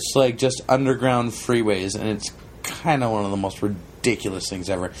 but it's like just underground freeways, and it's kind of one of the most ridiculous things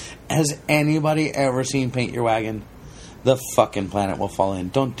ever. Has anybody ever seen Paint Your Wagon? The fucking planet will fall in.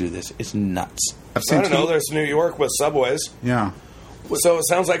 Don't do this. It's nuts. I've I seen don't know. There's New York with subways. Yeah. So it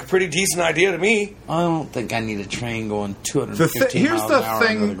sounds like a pretty decent idea to me. I don't think I need a train going 215 Here's miles the an hour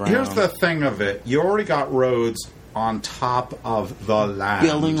under the thing. ground. Here's the thing of it. You already got roads on top of the land.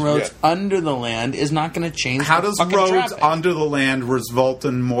 Building roads under the land is not going to change. How the does fucking roads traffic. under the land result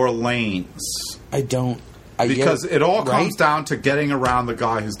in more lanes? I don't. Because it all right? comes down to getting around the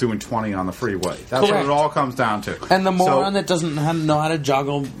guy who's doing 20 on the freeway. That's what Correct. it all comes down to. And the moron So- that doesn't know how to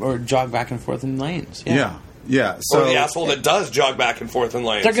jog back and forth in lanes. Yeah. Yeah. So Or the asshole that does jog back and forth in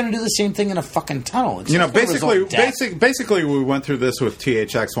lanes. They're going to do the same thing in a fucking tunnel. It's You know, just gonna result in death. basically, we went through this with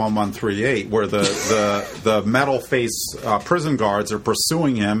THX 1138, where the metal face prison guards are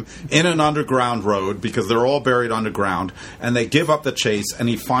pursuing him in an underground road because they're all buried underground, and they give up the chase, and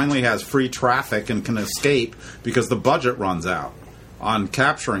he finally has free traffic and can escape because the budget runs out on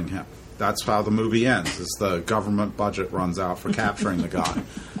capturing him. That's how the movie ends. Is the government budget runs out for capturing the guy.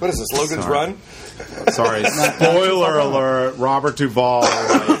 What is this, Logan's Sorry. Run? Sorry, spoiler alert. Robert Duvall,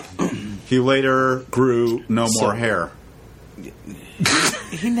 he later grew no more hair.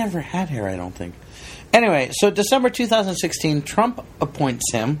 He never had hair, I don't think. Anyway, so December 2016, Trump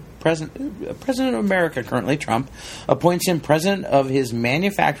appoints him, President of America currently, Trump, appoints him president of his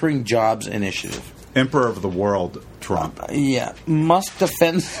Manufacturing Jobs Initiative. Emperor of the world, Trump. Yeah, Musk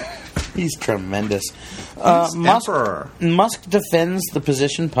defends. He's tremendous. Emperor. Musk defends the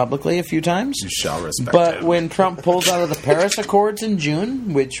position publicly a few times. You shall respect But him. when Trump pulls out of the Paris Accords in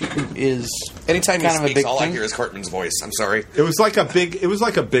June, which is Anytime he kind of a speaks, big all I thing. hear is Cartman's voice. I'm sorry. It was like a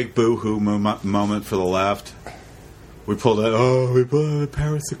big boo-hoo moment for the left. We pulled out the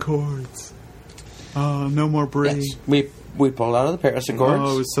Paris Accords. Oh, no more brie. Yes, we pulled out of the Paris Accords,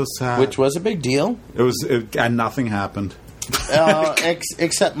 Oh, it was so sad. which was a big deal. And nothing happened.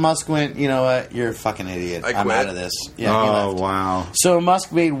 Except Musk went, you know what, you're a fucking idiot. I I'm quit. out of this. Yeah, he Oh, left. wow. So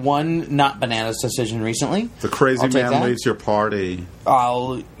Musk made one not bananas decision recently. The crazy I'll take man that. leaves your party.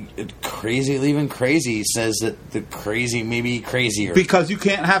 Crazy leaving crazy says that the crazy may be crazier. Because you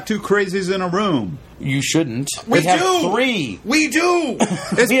can't have two crazies in a room. You shouldn't. We have do. 3. We do.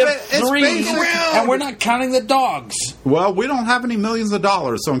 We have 3, basic. and we're not counting the dogs. Well, we don't have any millions of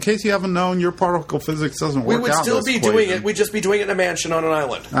dollars, so in case you haven't known, your particle physics doesn't We work would out still this be equation. doing it. We'd just be doing it in a mansion on an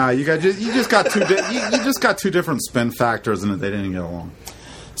island. You just got two. You just got two different spin factors, and they didn't get along.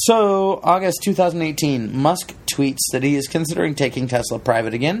 So, August 2018, Musk tweets that he is considering taking Tesla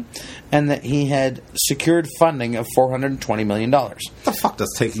private again, and that he had secured funding of $420 million. What the fuck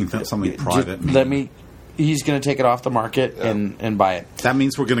does taking something private mean? Let me. he's going to take it off the market and buy it. That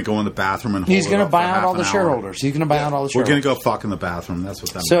means we're going to go in the bathroom and hold He's going to it up buy for out half all the an hour. shareholders. He's going to buy out all the We're shareholders. going to go fuck in the bathroom. That's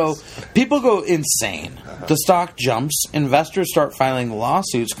what that So means. people go insane. The stock jumps. Investors start filing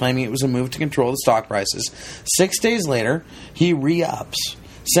lawsuits claiming it was a move to control the stock prices. 6 days later, he re-ups,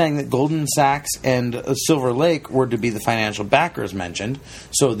 saying that Goldman Sachs and Silver Lake were to be the financial backers mentioned.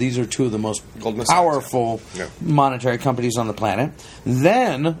 So these are two of the most Goldman Sachs, powerful monetary companies on the planet.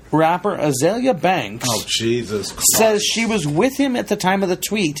 Then rapper Azalea Banks Oh, Jesus Christ. says she was with him at the time of the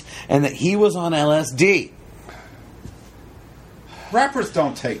tweet and that he was on LSD. Rappers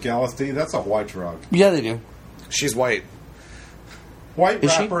don't take LSD. That's a white drug. Yeah, they do. She's white. White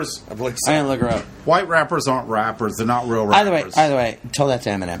Is she? rappers... I believe I so. didn't look her up. White rappers aren't rappers. They're not real rappers. Either way, tell that to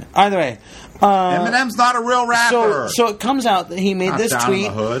Eminem. Either way, Eminem's not a real rapper. so it comes out that he made Not this down in tweet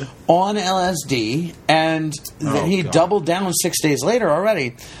the hood. on LSD, and that he God. doubled down 6 days later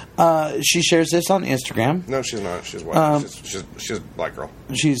already. She shares this on Instagram. No, she's not. She's white. She's a black girl.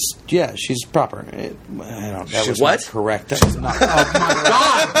 She's proper. That She's was what? not correct. That was not. Oh, my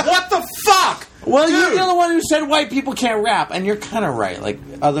God. What the fuck? Well, Dude. you're the one who said white people can't rap, and you're kind of right. Like,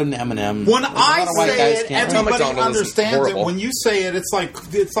 other than Eminem, When like, a I lot of white say guys it, can't Tom rap. everybody McDonald is understands it. horrible. When you say it, it's like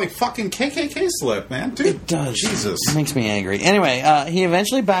fucking KKK slip, man. Dude, It does. Jesus. It makes me angry. Anyway, he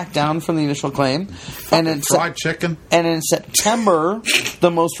eventually backed down from the initial claim, and in Fried chicken. And in September, the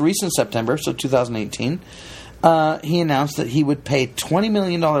most recent September, so 2018, he announced that he would pay $20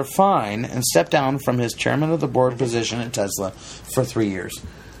 million fine and step down from his chairman of the board position at Tesla for 3 years.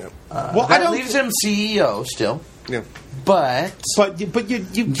 Well, I That don't. leaves him CEO still, Yeah. but But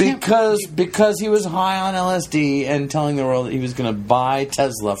you can't. because he was high on LSD and telling the world that he was going to buy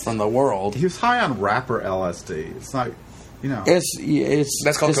Tesla from the world. He was high on rapper LSD. It's not, you know. It's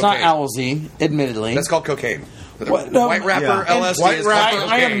That's called it's not cocaine. Owlsy, admittedly. That's called cocaine. What? No, White rapper yeah. LSD White is rapper- called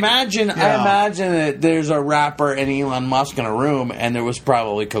I cocaine. imagine that there's a rapper and Elon Musk in a room, and there was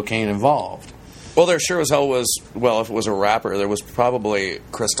probably cocaine involved. Well, there sure as hell was. Well, if it was a rapper, there was probably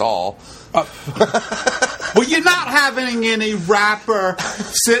Cristal. Well, you're not having any rapper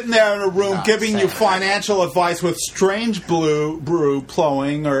sitting there in a room Not giving you saying financial advice with strange brew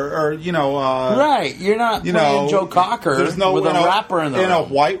flowing or you know. Right, you're not You playing know, Joe Cocker there's no with a in a- rapper in the room. a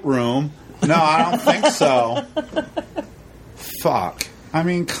white room. No, I don't think so. Fuck. I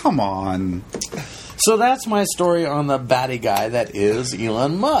mean, come on. So that's my story on the batty guy that is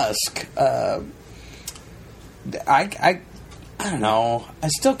Elon Musk. I don't know. I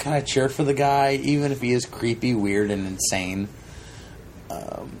still kind of cheer for the guy, even if he is creepy, weird, and insane.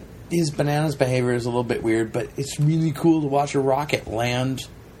 His bananas behavior is a little bit weird, but it's really cool to watch a rocket land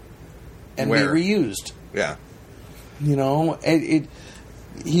and Where? be reused. Yeah. You know,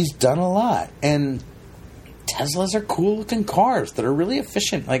 he's done a lot, and Teslas are cool looking cars that are really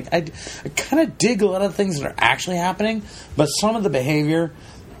efficient. Like I kind of dig a lot of things that are actually happening, but some of the behavior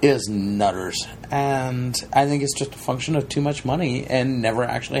is nutters, and I think it's just a function of too much money and never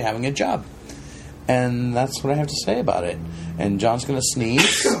actually having a job. And that's what I have to say about it. And John's going to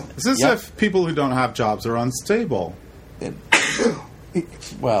sneeze. It's as Yep. if people who don't have jobs are unstable.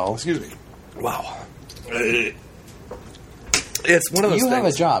 Well, Excuse me. Wow. It's one of those you things. have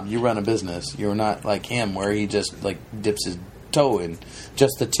a job. You run a business. You're not like him, where he just like dips his toe in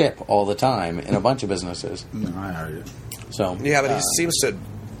just the tip all the time in a bunch of businesses. No, I hear you. So Yeah, but he seems to.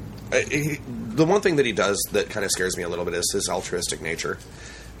 The one thing that he does that kind of scares me a little bit is his altruistic nature.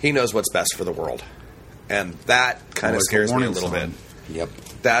 He knows what's best for the world, and that kind of Like a scares me a warning little sign. bit. Yep.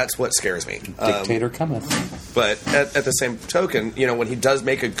 That's what scares me. Dictator cometh. But at the same token, you know, when he does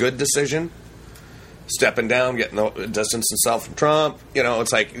make a good decision, stepping down, distancing himself from Trump, you know,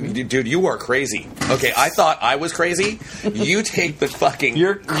 it's like, dude, you are crazy. Okay, I thought I was crazy. You take the fucking...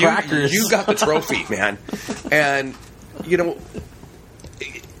 You're crackers. You got the trophy, man. And, you know,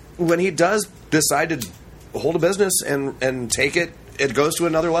 when he does decide to hold a business and take it, it goes to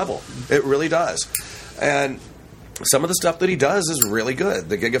another level. It really does. And some of the stuff that he does is really good.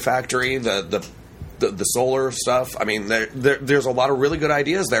 The Gigafactory, the solar stuff. I mean, there's a lot of really good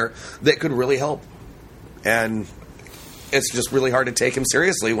ideas there that could really help. And it's just really hard to take him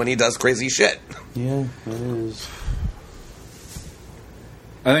seriously when he does crazy shit. Yeah, it is.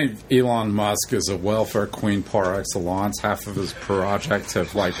 I think Elon Musk is a welfare queen par excellence. Half of his projects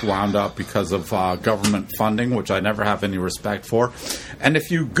have wound up because of government funding, which I never have any respect for. And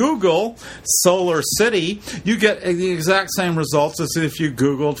if you Google Solar City, you get the exact same results as if you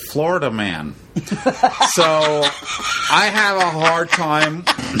Googled Florida Man. So I have a hard time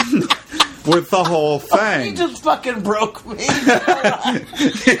with the whole thing. He just fucking broke me.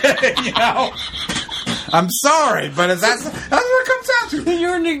 You know? I'm sorry, but that's what it comes down to.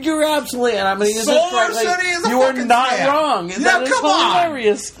 You're absolutely, and I'm going to use Solar this correctly. City is a You are fucking not scam. wrong. Yeah, That is come on.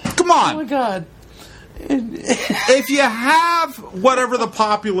 hilarious. Come on. Oh my god. If you have whatever the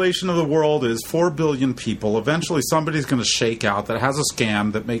population of the world is, 4 billion people, eventually somebody's going to shake out that has a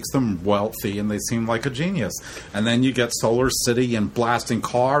scam that makes them wealthy and they seem like a genius. And then you get Solar City and blasting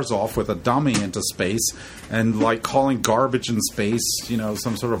cars off with a dummy into space and like calling garbage in space,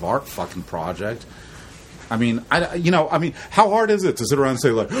 some sort of art fucking project. I mean, how hard is it to sit around and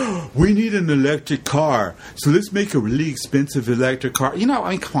say, like, oh, we need an electric car, so let's make a really expensive electric car?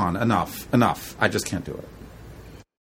 Come on, enough. I just can't do it.